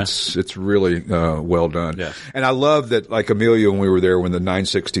them, and it's really well done. Yeah. And I love that, like Amelia, when we were there, when the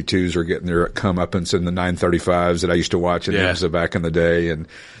 962s are getting their comeuppance and the 935s that I used to watch in IMSA back in the day, and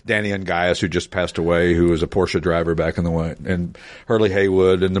Danny Ungaius, who just passed away, who was a Porsche driver back in the way, and Hurley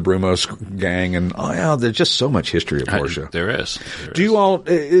Haywood and the Brumos gang, and there's just so much history of Porsche. There is.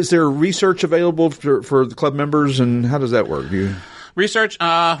 Is there research available for the club members, and how does that work? Research?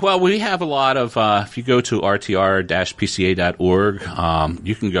 Well, we have a lot of, if you go to rtr-pca.org,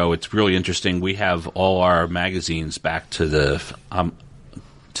 you can go. It's really interesting. We have all our magazines back to the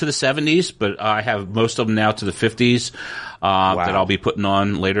 70s, but I have most of them now to the 50s. That I'll be putting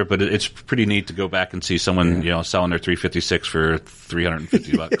on later, but it's pretty neat to go back and see someone, selling their 356 for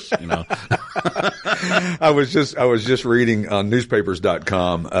 $350, I was just reading on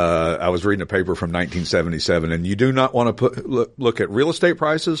newspapers.com. I was reading a paper from 1977, and you do not want to look at real estate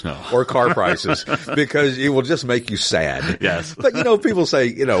prices or car prices because it will just make you sad. Yes. But, people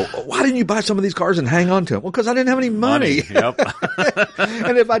say, why didn't you buy some of these cars and hang on to them? Well, because I didn't have any money. Yep.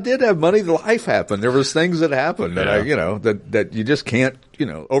 And if I did have money, life happened. There was things that happened that that you just can't,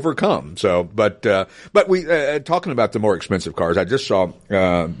 overcome. So, but we, talking about the more expensive cars, I just saw,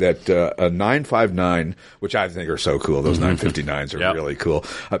 that, a 959, which I think are so cool. Those 959s are really cool.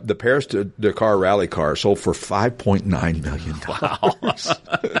 The Paris Dakar rally car sold for $5.9 million. Wow.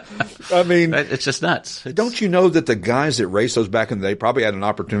 I mean, it's just nuts. Don't you know that the guys that raced those back in the day probably had an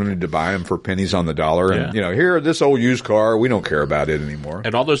opportunity to buy them for pennies on the dollar? And, here, this old used car, we don't care about it anymore.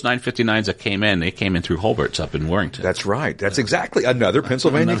 And all those 959s that came in, they came in through Holbert's up in Warrington. That's right. That's exactly another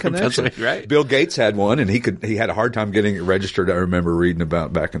Pennsylvania connection. Right. Bill Gates had one, and he had a hard time getting it registered. I remember reading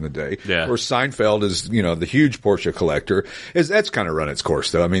about back in the day. Yeah. Or Seinfeld is, the huge Porsche collector. That's kind of run its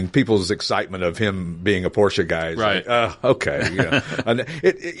course, though. I mean, people's excitement of him being a Porsche guy is right. Like, okay. And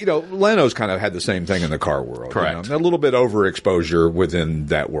Leno's kind of had the same thing in the car world. Correct. A little bit overexposure within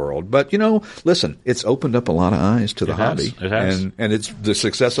that world. But, listen, it's opened up a lot of eyes to the hobby. It has. And it's the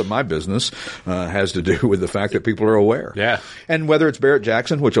success of my business has to do with the fact that people are aware. Yeah. And whether it's Barrett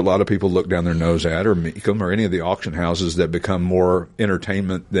Jackson, which a lot of people look down their nose at, or Mecum, or any of the auction houses that become more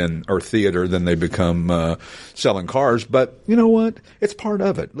entertainment or theater than they become selling cars. But you know what? It's part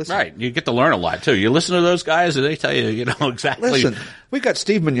of it. Listen. Right. You get to learn a lot, too. You listen to those guys, and they tell you, exactly. Listen, we've got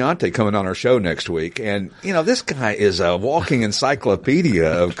Steve Mignante coming on our show next week, and, this guy is a walking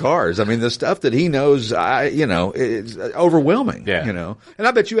encyclopedia of cars. I mean, the stuff that he knows, it's overwhelming. Yeah. And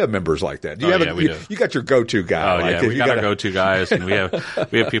I bet you have members like that. Do you we do. You got your go-to guy. Oh, yeah. We got our go-to guys, and we have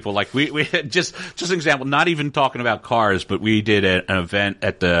people like, we had just an example, not even talking about cars, but we did an event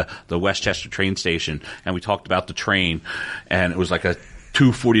at the Westchester train station, and we talked about the train, and it was like a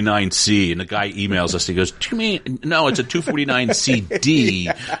 249C, and the guy emails us. He goes, "Do you mean no? It's a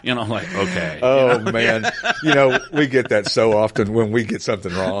 249CD." I'm like, okay. Oh man, we get that so often when we get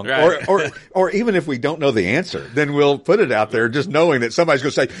something wrong, right. or even if we don't know the answer, then we'll put it out there, just knowing that somebody's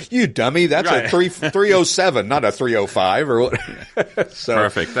going to say, "You dummy, that's right. a 307, not a 305." Or what? So,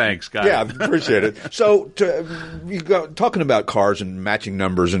 perfect, thanks, guys. Yeah, appreciate it. So, talking about cars and matching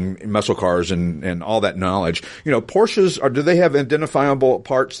numbers and muscle cars and all that knowledge, Porsches do they have identifiable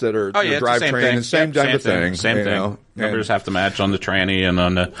parts that are drivetrain and same type of thing? Same thing. Numbers have to match on the tranny and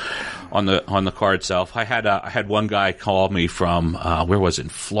on the car itself. I had one guy call me from where was it? In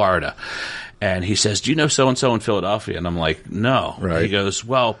Florida. And he says, "Do you know so-and-so in Philadelphia?" And I'm like, "No." Right. He goes,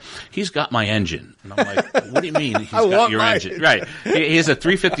 "Well, he's got my engine." And I'm like, "What do you mean he's got your engine?" Right. He has a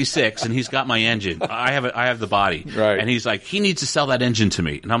 356 and he's got my engine. I have the body. Right. And he's like, "He needs to sell that engine to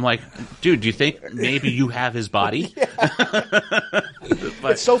me." And I'm like, "Dude, do you think maybe you have his body?"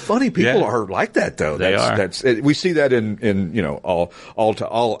 But it's so funny. People are like that, though. They are. We see that in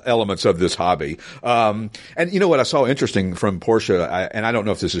all elements of this hobby. And what I saw interesting from Porsche, and I don't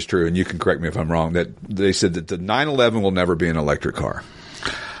know if this is true, and you can correct me if I'm wrong, that they said that the 911 will never be an electric car.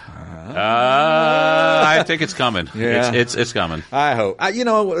 I think it's coming. Yeah. It's coming. I hope.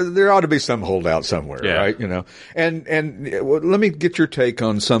 There ought to be some holdout somewhere, right? And let me get your take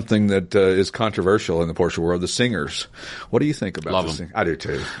on something that is controversial in the Porsche world: the Singers. What do you think about Love this them. thing? I do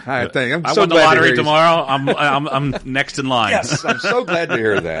too. I won the lottery tomorrow. I'm next in line. Yes, I'm so glad to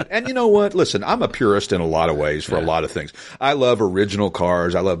hear that. And you know what? Listen, I'm a purist in a lot of ways for a lot of things. I love original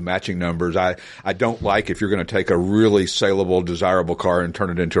cars. I love matching numbers. I don't like if you're going to take a really saleable, desirable car and turn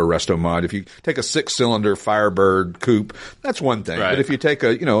it into a resto mod. If you take a 6-cylinder Highlander, Firebird, Coupe, that's one thing. Right. But if you take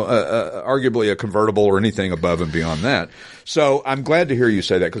arguably a convertible or anything above and beyond that. So I'm glad to hear you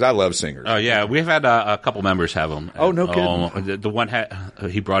say that because I love singers. Oh yeah, we've had a couple members have them. Oh, no kidding. The one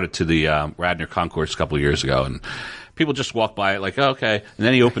he brought it to the Radnor Concourse a couple of years ago, and people just walked by it like, oh, okay. And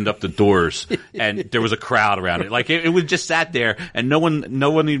then he opened up the doors, and there was a crowd around it. Like it was just sat there, and no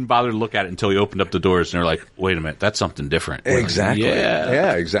one even bothered to look at it until he opened up the doors, and they're like, wait a minute, that's something different. Exactly. Like,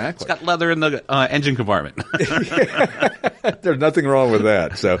 yeah, exactly. It's got leather in the engine compartment. There's nothing wrong with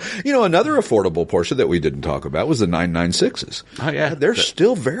that. So, another affordable Porsche that we didn't talk about was the 996s. Oh, yeah. They're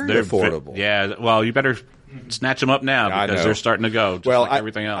still very affordable. Yeah, well, you better snatch them up now because they're starting to go just like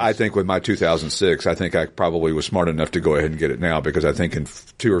everything else. I think with my 2006, I think I probably was smart enough to go ahead and get it now because I think in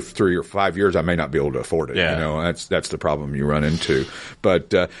 2 or 3 or 5 years I may not be able to afford it. Yeah. That's the problem you run into.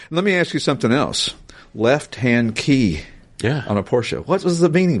 But let me ask you something else. Left-hand key. Yeah. On a Porsche. What was the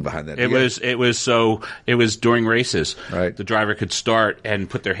meaning behind that? It was during races. Right. The driver could start and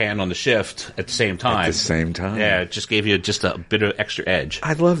put their hand on the shift at the same time. At the same time. Yeah, it just gave you just a bit of extra edge.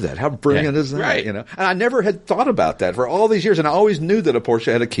 I love that. How brilliant is that? Right. And I never had thought about that for all these years, and I always knew that a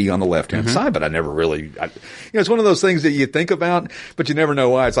Porsche had a key on the left-hand side, but I never really it's one of those things that you think about, but you never know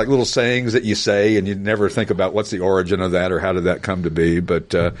why. It's like little sayings that you say, and you never think about what's the origin of that or how did that come to be.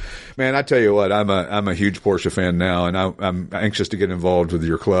 But man, I tell you what, I'm a huge Porsche fan now, and I'm anxious to get involved with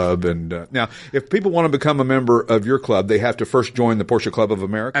your club. And now, if people want to become a member of your club, they have to first join the Porsche Club of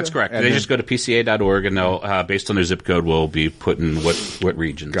America? That's correct. They just go to PCA.org, and they'll, based on their zip code, will be put in what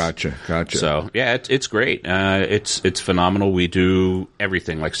regions. Gotcha. So, yeah, it's great. It's phenomenal. We do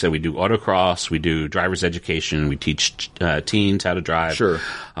everything. Like I said, we do autocross, we do driver's education, we teach teens how to drive. Sure.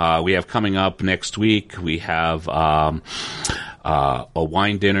 We have coming up next week, we have a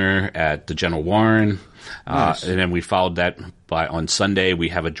wine dinner at the General Warren. Nice. And then we followed that on Sunday. We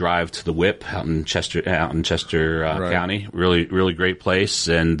have a drive to the Whip out in Chester Right. County. Really, really great place.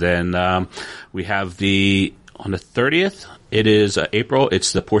 And then we have on the 30th. It is April.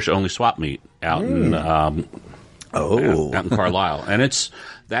 It's the Porsche only swap meet out in Carlisle, and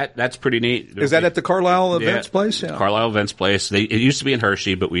that's pretty neat. Is that at the Carlisle Events place? Yeah. Carlisle Events place. It used to be in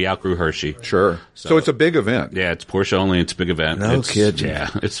Hershey, but we outgrew Hershey. Sure. So it's a big event. Yeah, it's Porsche only. It's a big event. No kidding. Yeah,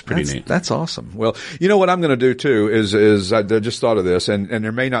 it's pretty neat. That's awesome. Well, you know what I'm going to do too is I just thought of this, and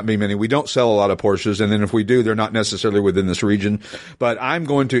there may not be many. We don't sell a lot of Porsches, and then if we do, they're not necessarily within this region. But I'm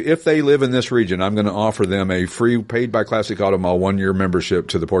going to, if they live in this region, I'm going to offer them a free paid by Classic Auto Mall 1-year membership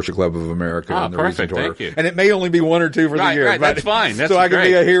to the Porsche Club of America. Oh, and the perfect. Region Thank you. And it may only be 1 or 2 for the year. Right, that's fine. That's so I can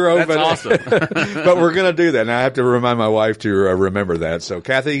be a hero. That's awesome. But we're going to do that. And I have to remind my wife to remember that. So,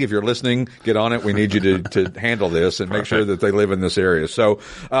 Kathy, if you're listening, get on it. We need you to handle this and make sure that they live in this area. So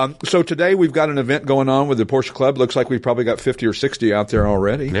today we've got an event going on with the Porsche Club. Looks like we've probably got 50 or 60 out there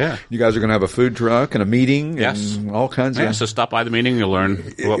already. Yeah. You guys are going to have a food truck and a meeting and all kinds of. So stop by the meeting. You'll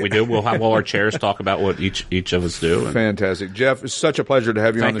learn what we do. We'll have all our chairs talk about what each of us do. Fantastic. Jeff, it's such a pleasure to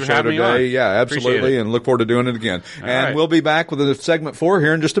have you on the for show having today. me on. Yeah, absolutely. And look forward to doing it again. And we'll be back with segment 4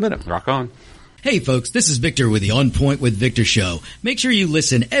 here in just a minute. Rock on. Hey folks, this is Victor with the On Point with Victor show. Make sure you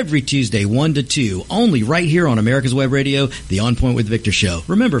listen every Tuesday 1 to 2, only right here on America's Web Radio, the On Point with Victor show.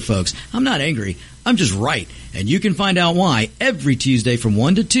 Remember folks, I'm not angry, I'm just right. And you can find out why every Tuesday from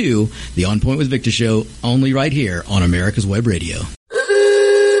 1 to 2, the On Point with Victor show, only right here on America's Web Radio.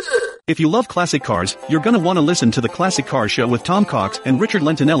 If you love classic cars, you're going to want to listen to the Classic Car Show with Tom Cox and Richard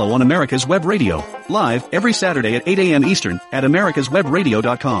Lentinello on America's Web Radio. Live every Saturday at 8 a.m. Eastern at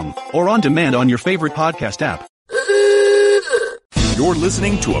americaswebradio.com or on demand on your favorite podcast app. You're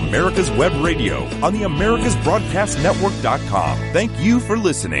listening to America's Web Radio on the AmericasBroadcastNetwork.com. Thank you for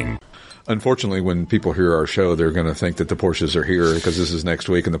listening. Unfortunately, when people hear our show, they're going to think that the Porsches are here because this is next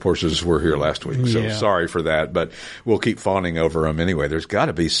week and the Porsches were here last week. So sorry for that, but we'll keep fawning over them anyway. There's got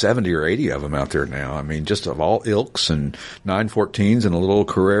to be 70 or 80 of them out there now. I mean, just of all ilks and 914s and a little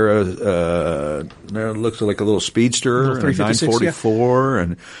Carrera, looks like a little Speedster, and a 944.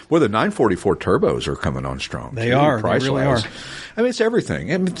 And boy, the 944 turbos are coming on strong. They are. They really are. I mean, it's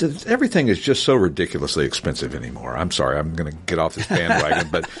everything. I mean, everything is just so ridiculously expensive anymore. I'm sorry, I'm going to get off this bandwagon,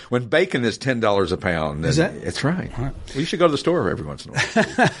 but when bacon is $10 a pound, is that? It's right. Well, you should go to the store every once in a while.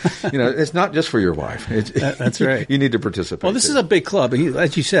 It's not just for your wife. That's right. You need to participate. Well, this is a big club.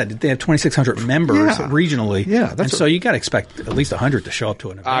 As you said, they have 2,600 members regionally. Yeah, so you got to expect at least 100 to show up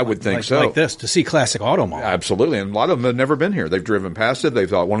to an event. I would think so. Like this, to see Classic Auto Mall. Absolutely. And a lot of them have never been here. They've driven past it. They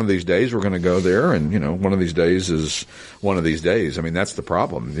thought one of these days we're going to go there, and, one of these days is one of these days. I mean, that's the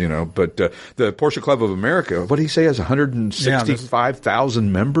problem, But the Porsche Club of America, what did he say, has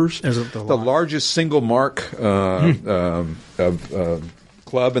 165,000 members? The largest single mark of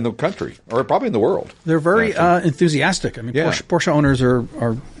club in the country, or probably in the world. They're very enthusiastic. I mean, Yeah. Porsche owners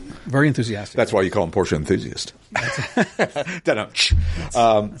are very enthusiastic. That's why you call them Porsche enthusiast. And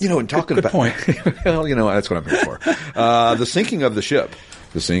talking Good about point. well, that's what I'm here for. The sinking of the ship.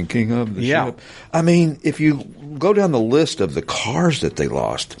 The sinking of the ship. I mean, if you go down the list of the cars that they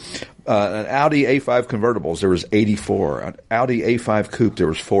lost, an Audi A5 convertibles, there was 84. An Audi A5 coupe, there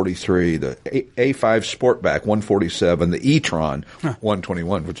was 43. The A5 Sportback, 147. The e-tron,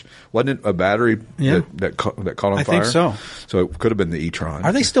 121, which wasn't it a battery that caught on fire? I think so. So it could have been the e-tron.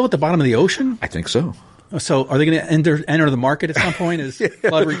 Are they still at the bottom of the ocean? I think so. So are they going to enter the market at some point as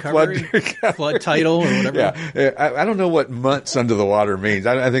flood recovery, flood title, or whatever? Yeah. I don't know what months under the water means.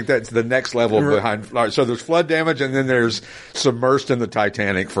 I think that's the next level behind. So there's flood damage, and then there's submersed in the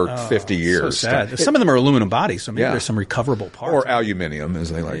Titanic for 50 years. So sad. Some of them are aluminum bodies, so maybe there's some recoverable parts. Or aluminium, as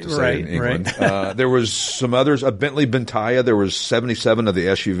they like to say in England. There was some others. A Bentley Bentayga. There was 77 of the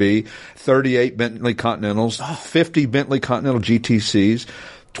SUV, 38 Bentley Continentals, 50 Bentley Continental GTCs,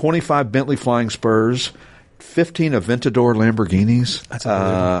 25 Bentley Flying Spurs, 15 Aventador Lamborghinis,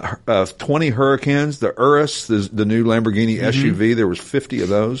 20 Hurricanes, the Urus, the new Lamborghini SUV. There was 50 of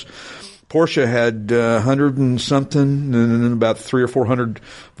those. Porsche had 100 and something, and then about 300 or 400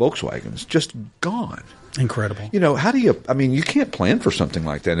 Volkswagens just gone. Incredible. How do you can't plan for something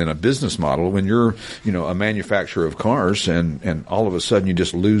like that in a business model when you're, a manufacturer of cars and all of a sudden you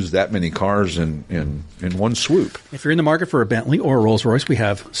just lose that many cars in one swoop. If you're in the market for a Bentley or a Rolls Royce, we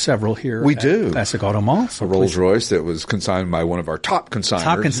have several here. We do. Classic Auto Mall. So a Rolls Royce that was consigned by one of our top consigners.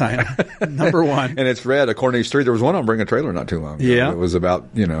 Top consigner. Number one. And it's red. According to Street, there was one on Bring a Trailer not too long ago. Yeah. It was about,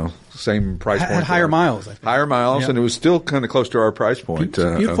 same price point. Had higher miles. I think. Higher miles, Yeah. and it was still kind of close to our price point.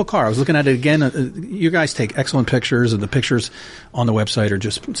 Beautiful car. I was looking at it again. You guys take excellent pictures, and the pictures on the website are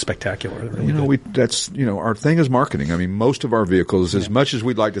just spectacular. Really that's our thing is marketing. I mean, most of our vehicles, as much as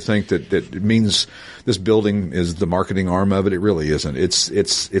we'd like to think that it means this building is the marketing arm of it, it really isn't.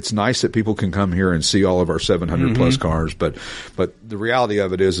 It's nice that people can come here and see all of our 700 plus cars, but the reality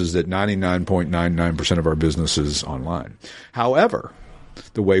of it is that 99.99% of our business is online. However,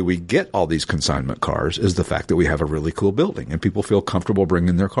 the way we get all these consignment cars is the fact that we have a really cool building and people feel comfortable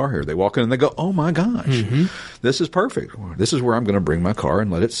bringing their car here. They walk in and they go, oh my gosh, this is perfect. This is where I'm going to bring my car and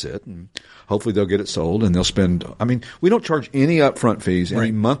let it sit, and hopefully they'll get it sold and they'll spend, we don't charge any upfront fees,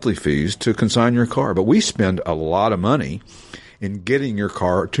 any monthly fees to consign your car, but we spend a lot of money in getting your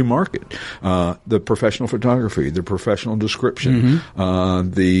car to market. The professional photography, the professional description,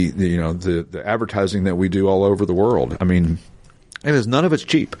 the advertising that we do all over the world. None of it's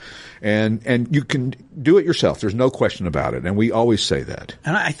cheap. And you can do it yourself. There's no question about it. And we always say that.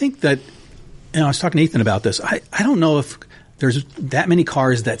 And I think that, I was talking to Ethan about this. I don't know if there's that many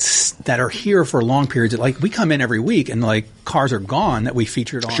cars that are here for long periods. Like, we come in every week and cars are gone that we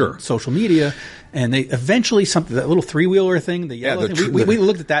featured on social media. And they eventually that little 3-wheeler thing, the yellow thing, we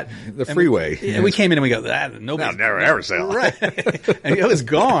looked at that. The freeway. And we came in and we go, nobody. Never ever sell. Right. And it was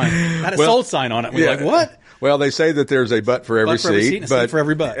gone. Had a sold sign on it. We're like, what? Well, they say that there's a butt for every seat, and a seat for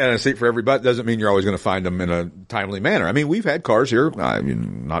every butt. And a seat for every butt doesn't mean you're always going to find them in a timely manner. We've had cars here,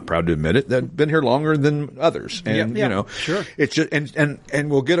 I'm not proud to admit it, that have been here longer than others. And, sure. It's just, and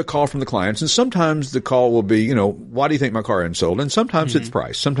we'll get a call from the clients, and sometimes the call will be, why do you think my car isn't sold? And sometimes it's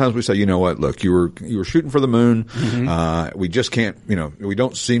price. Sometimes we say, you know what, look, you were shooting for the moon. We just can't, we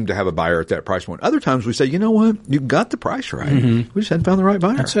don't seem to have a buyer at that price point. Other times we say, you know what, you got the price right. We just hadn't found the right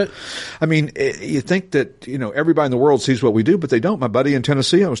buyer. That's it. You think that, everybody in the world sees what we do, but they don't. My buddy in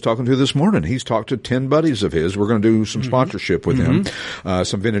Tennessee I was talking to this morning, he's talked to 10 buddies of his. We're going to do some sponsorship with him,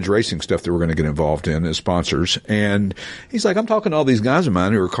 some vintage racing stuff that we're going to get involved in as sponsors. And he's like, I'm talking to all these guys of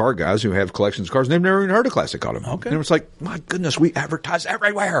mine who are car guys who have collections of cars, and they've never even heard of Classic Auto Mall. Okay. And it's like, my goodness, we advertise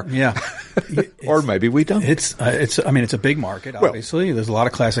everywhere. Yeah. Or maybe we don't. It's a big market, obviously. There's a lot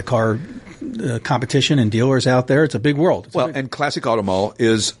of classic car competition and dealers out there. It's a big world. And Classic Auto Mall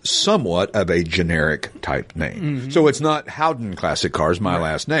is somewhat of a generic type name. So it's not Howden Classic Cars, my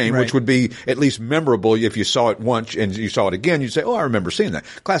last name, which would be at least memorable if you saw it once and you saw it again. You'd say, oh, I remember seeing that.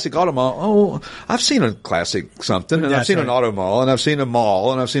 Classic Auto Mall, oh, I've seen a Classic something, and I've seen an Auto Mall, and I've seen a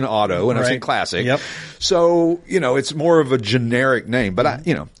mall, and I've seen an auto, and I've seen Classic. Yep. So, it's more of a generic name. But,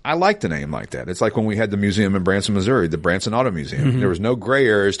 I like the name like that. It's like when we had the museum in Branson, Missouri, the Branson Auto Museum. There was no gray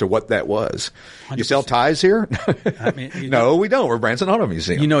area as to what that was. 100%. You sell ties here? No, we don't. We're Branson Auto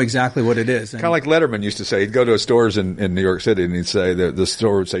Museum. You know exactly what it is. Kind of like Letterman used to say he'd go to stores in New York City, and he'd say the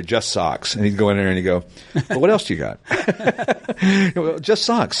store would say just socks, and he'd go in there and he'd go, well, what else you got? Well, just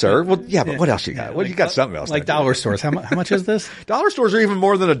socks, sir. Well, yeah, but what else you got? Well, you got something else. Like dollar stores. How much is this? Dollar stores are even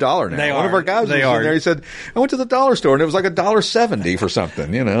more than $1 now. They One are. of our guys was They in are. there. He said, I went to the dollar store and it was like $1.70 for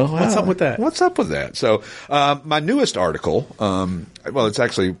something, you know. What's up with that? What's up with that? So, my newest article, well, it's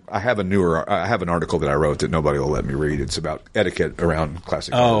actually, I have an article that I wrote that nobody will let me read. It's about etiquette around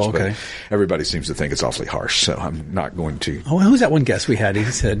classic cars. Oh, okay. But everybody seems to think it's awfully harsh, so I'm not going to. Oh, who's that one guest we had? He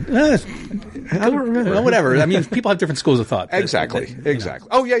said, I don't remember. well, whatever. I mean, people have different schools of thought. Exactly.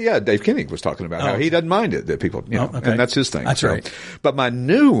 Oh, yeah. Dave Koenig was talking about how he doesn't mind it that people, you know, okay. and that's his thing. That's right. But my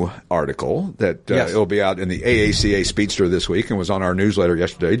new article that Yes. it'll be out in the AACA Speedster this week and was on our newsletter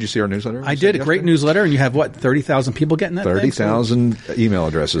yesterday. Did you see our newsletter? I did. A great newsletter, and you have what, 30,000 people getting that? 30,000 email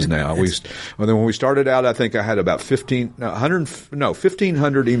addresses now. When we started out, I think I had about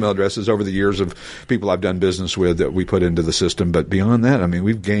 1,500 email addresses over the years of people I've done business with that we put into the system. But beyond that, I mean,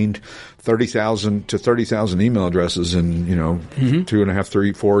 we've gained 30,000 email addresses in, 2.5,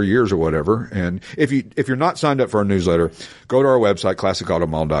 3, 4 years or whatever. And if you're not signed up for our newsletter, go to our website,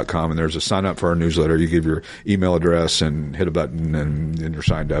 classicautomall.com, and there's a sign up for our newsletter. You give your email address and hit a button and you're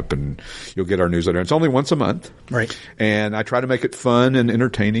signed up and you'll get our newsletter. It's only once a month. Right. And I try to make it fun and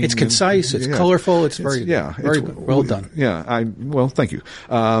entertaining. It's concise. It's colorful. It's very well done. Yeah. Well, thank you.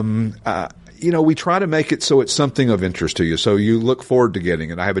 We try to make it so it's something of interest to you. So you look forward to getting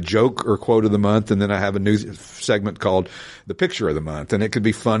it. I have a joke or quote of the month, and then I have a new segment called the picture of the month. And it could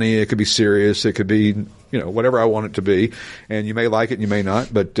be funny. It could be serious. It could be, whatever I want it to be. And you may like it and you may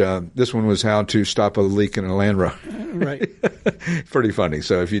not. But this one was how to stop a leak in a Land Rover. Right. Pretty funny.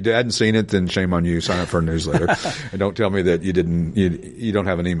 So if you hadn't seen it, then shame on you. Sign up for a newsletter. And don't tell me that you don't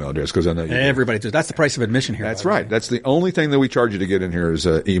have an email address, because I know you Everybody does. That's the price of admission here. That's right. That's the only thing that we charge you to get in here is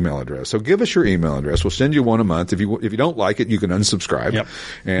an email address. So give us your email address. We'll send you one a month. If you don't like it, you can unsubscribe. Yep.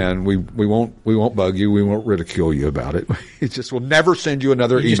 And we won't bug you. We won't ridicule you about it. It just will never send you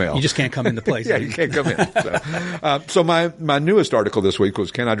another email. You just can't come into place. Yeah, you can't come in. So my newest article this week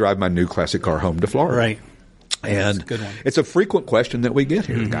was, can I drive my new classic car home to Florida? Right. And a good one. It's a frequent question that we get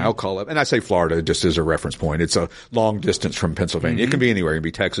here. The guy will call up, and I say Florida just as a reference point. It's a long distance from Pennsylvania. It can be anywhere. It can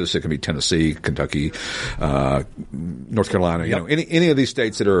be Texas. It can be Tennessee, Kentucky, North Carolina. Yep. Any of these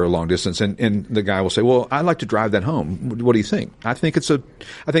states that are a long distance. And the guy will say, "Well, I'd like to drive that home. What do you think?" I think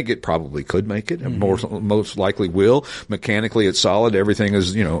it probably could make it. Most likely will. Mechanically, it's solid. Everything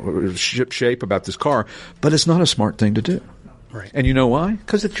is ship shape about this car, but it's not a smart thing to do. Right. And you know why?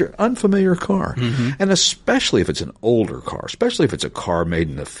 Because it's your unfamiliar car. And especially if it's an older car, especially if it's a car made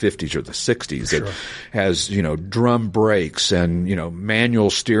in the 50s or the 60s that has, drum brakes and,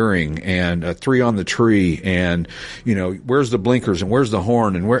 manual steering and a 3 on the tree and, where's the blinkers and where's the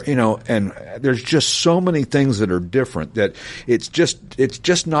horn and where, and there's just so many things that are different that it's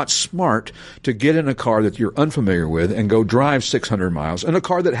just not smart to get in a car that you're unfamiliar with and go drive 600 miles in a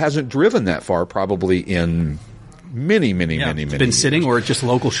car that hasn't driven that far probably in many been years. sitting or just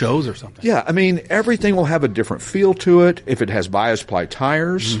local shows or something. Yeah, I mean, everything will have a different feel to it. If it has bias ply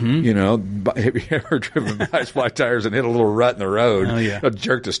tires, have you ever driven bias ply tires and hit a little rut in the road? Oh, yeah. It'll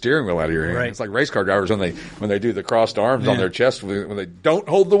jerk the steering wheel out of your hand. Right. It's like race car drivers when they do the crossed arms on their chest when they don't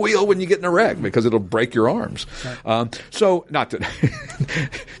hold the wheel when you get in a wreck because it'll break your arms. Right. So not that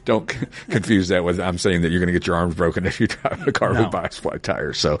don't confuse that with I'm saying that you're going to get your arms broken if you drive a car with bias ply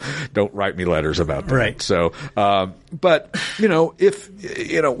tires. So don't write me letters about that. Right. So. But,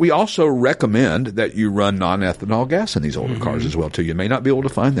 we also recommend that you run non-ethanol gas in these older cars as well, too. You may not be able to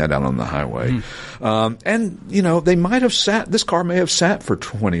find that out on the highway. This car may have sat for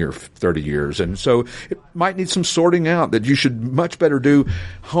 20 or 30 years. And so it might need some sorting out that you should much better do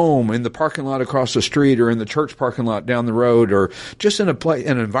home in the parking lot across the street or in the church parking lot down the road or just in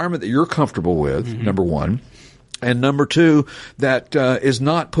an environment that you're comfortable with, number one. And number two, that is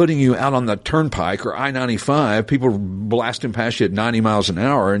not putting you out on the turnpike or I-95. People blasting past you at 90 miles an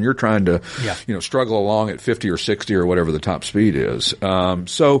hour, and you're trying to, struggle along at 50 or 60 or whatever the top speed is.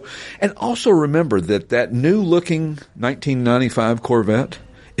 And also remember that new-looking 1995 Corvette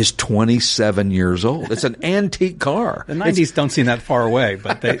is 27 years old. It's an antique car. The 90s don't seem that far away,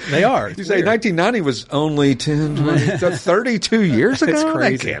 but they are. You say 1990 was only 10, 20, 32 years ago? It's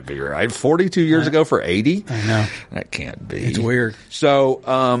crazy. That can't be right. 42 years ago for 80? I know. That can't be. It's weird. So,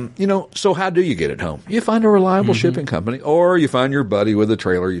 so how do you get it home? You find a reliable shipping company, or you find your buddy with a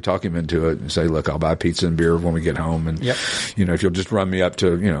trailer, you talk him into it and say, look, I'll buy pizza and beer when we get home. And, if you'll just run me up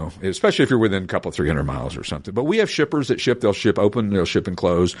to, especially if you're within a couple, 300 miles or something. But we have shippers that ship. They'll ship open, they'll ship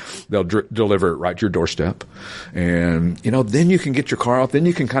enclosed. shows, they'll deliver it right to your doorstep. And, then you can get your car off. Then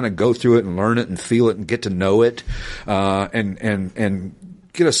you can kind of go through it and learn it and feel it and get to know it, and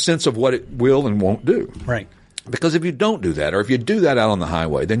get a sense of what it will and won't do. Right. Because if you don't do that, or if you do that out on the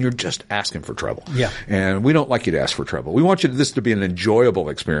highway, then you're just asking for trouble. Yeah. And we don't like you to ask for trouble. We want this to be an enjoyable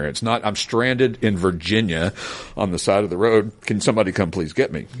experience, not I'm stranded in Virginia on the side of the road. Can somebody come please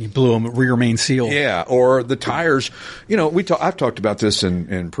get me? You blew a rear main seal. Yeah. Or the tires, I've talked about this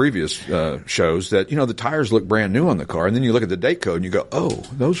in previous shows that, the tires look brand new on the car. And then you look at the date code and you go, oh,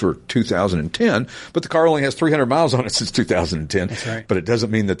 those were 2010, but the car only has 300 miles on it since 2010. That's right. But it doesn't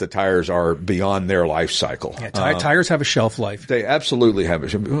mean that the tires are beyond their life cycle. Yeah. Tires have a shelf life. They absolutely have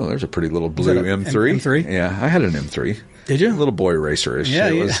a. Oh, there's a pretty little blue M3. M3? Yeah, I had an M3. Did you? A little boy racer-ish.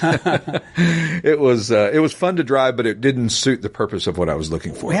 Yeah, It was fun to drive, but it didn't suit the purpose of what I was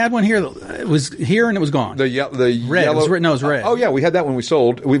looking for. We had one here. It was here and it was gone. The red. Yellow. It was red. Oh yeah, we had that one we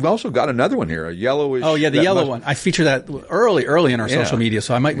sold. We've also got another one here, a yellowish. Oh yeah, the yellow one. I feature that early in our social media,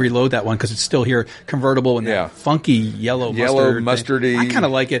 so I might reload that one because it's still here, convertible and that funky yellow mustardy. I kind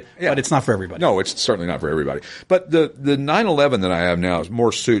of like it, but it's not for everybody. No, it's certainly not for everybody. But the 911 that I have now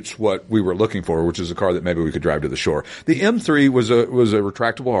more suits what we were looking for, which is a car that maybe we could drive to the shore. The M3 was a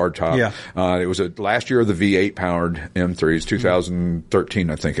retractable hardtop. Yeah. It was last year of the V8 powered M3s, 2013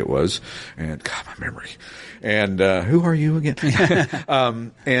 I think it was. And God, my memory. And who are you again? It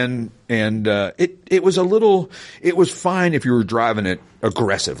was fine if you were driving it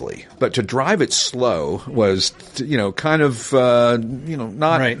aggressively, but to drive it slow was, kind of,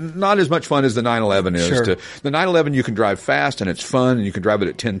 not as much fun as the 911 is. Sure. The 911 you can drive fast and it's fun, and you can drive it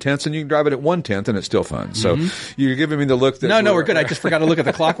at 10/10 and you can drive it at 1/10 and it's still fun. So you're giving me the look that no, we're good. I just forgot to look at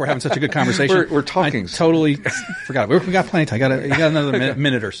the clock. We're having such a good conversation. We're talking. I totally forgot. We got plenty of time. You got another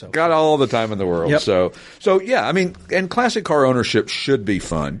minute or so. Got all the time in the world. Yep. So yeah, I mean, and classic car ownership should be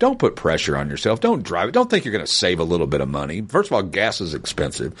fun. Don't put pressure on yourself. Don't drive it. Don't think you're going to save a little bit of money. First of all, gas is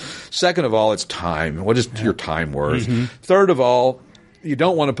expensive. Second of all, it's time. What is your time worth? Third of all, you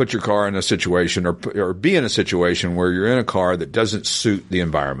don't want to put your car in a situation or be in a situation where you're in a car that doesn't suit the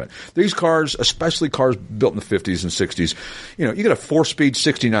environment. These cars, especially cars built in the 50s and 60s, you get a 4-speed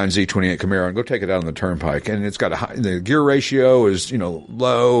 69 Z28 Camaro and go take it out on the turnpike, and it's got the gear ratio is,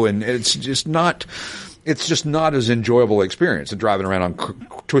 low, and it's just not as enjoyable experience as driving around on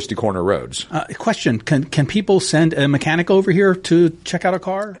twisty corner roads. Question: Can people send a mechanic over here to check out a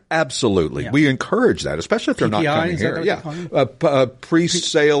car? Absolutely, we encourage that, especially if they're not coming here.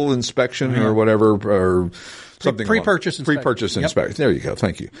 Pre-sale inspection or whatever, or something. Pre-purchase inspection. There you go.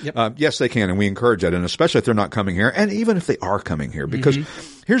 Thank you. Yep. Yes, they can, and we encourage that, and especially if they're not coming here, and even if they are coming here, because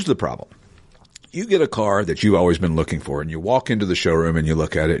here's the problem. You get a car that you've always been looking for, and you walk into the showroom and you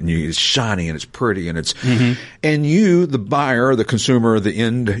look at it, and it's shiny and it's pretty, and it's and you, the buyer, the consumer, the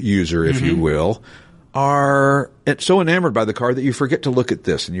end user, if you will, are so enamored by the car that you forget to look at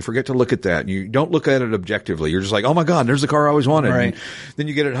this and you forget to look at that, and you don't look at it objectively. You're just like, oh my God, there's the car I always wanted. Right. And then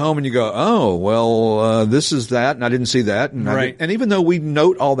you get it home and you go, oh well, this is that, and I didn't see that, and and even though we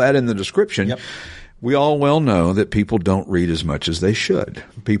note all that in the description. We all well know that people don't read as much as they should.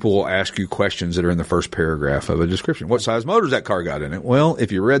 People will ask you questions that are in the first paragraph of a description. What size motor's that car got in it? Well,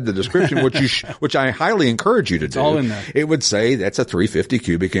 if you read the description, which I highly encourage you to do, all in there. It would say that's a 350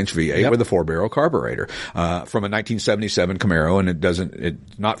 cubic inch V8 with a 4-barrel carburetor from a 1977 Camaro, and it's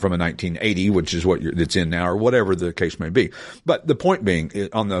not from a 1980, which is what it's in now, or whatever the case may be. But the point being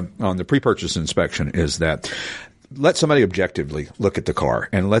on the pre-purchase inspection is that let somebody objectively look at the car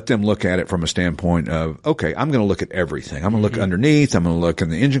and let them look at it from a standpoint of, okay, I'm going to look at everything. I'm going to look underneath. I'm going to look in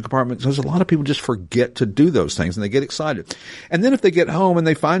the engine compartment. Because a lot of people just forget to do those things and they get excited. And then if they get home and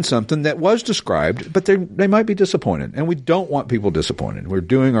they find something that was described, but they might be disappointed. And we don't want people disappointed. We're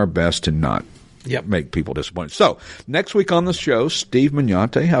doing our best to not make people disappointed. So next week on the show, Steve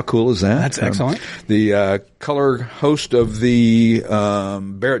Mignante. How cool is that? That's excellent. The color host of the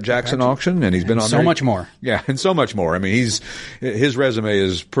Barrett Jackson auction, and he's been on so there. much more. Yeah, and so much more. I mean, his resume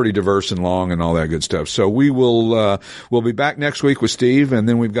is pretty diverse and long and all that good stuff. So we'll be back next week with Steve, and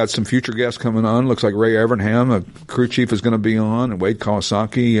then we've got some future guests coming on. Looks like Ray Evernham, a crew chief, is going to be on, and Wade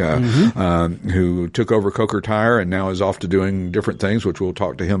Kawasaki, who took over Coker Tire and now is off to doing different things, which we'll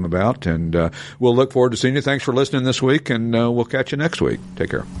talk to him about. And we'll look forward to seeing you. Thanks for listening this week, and we'll catch you next week.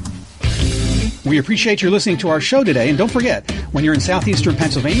 Take care. We appreciate your listening to our show today, and don't forget, when you're in southeastern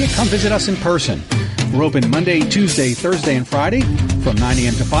Pennsylvania, come visit us in person. We're open Monday, Tuesday, Thursday, and Friday from 9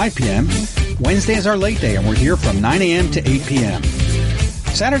 a.m. to 5 p.m. Wednesday is our late day, and we're here from 9 a.m. to 8 p.m.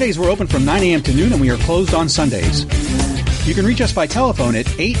 Saturdays we're open from 9 a.m. to noon, and we are closed on Sundays. You can reach us by telephone at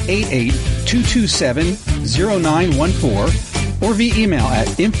 888-227-0914 or via email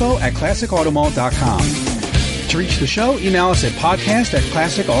at info@classicautomall.com. To reach the show, email us at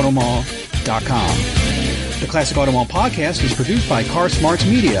podcast@classicautomall.com. The Classic Auto Mall podcast is produced by Car Smarts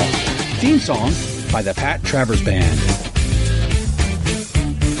Media. Theme song by the Pat Travers Band.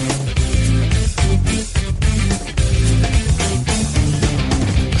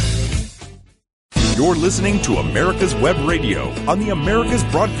 You're listening to America's Web Radio on the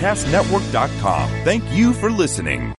AmericasBroadcastNetwork.com. Thank you for listening.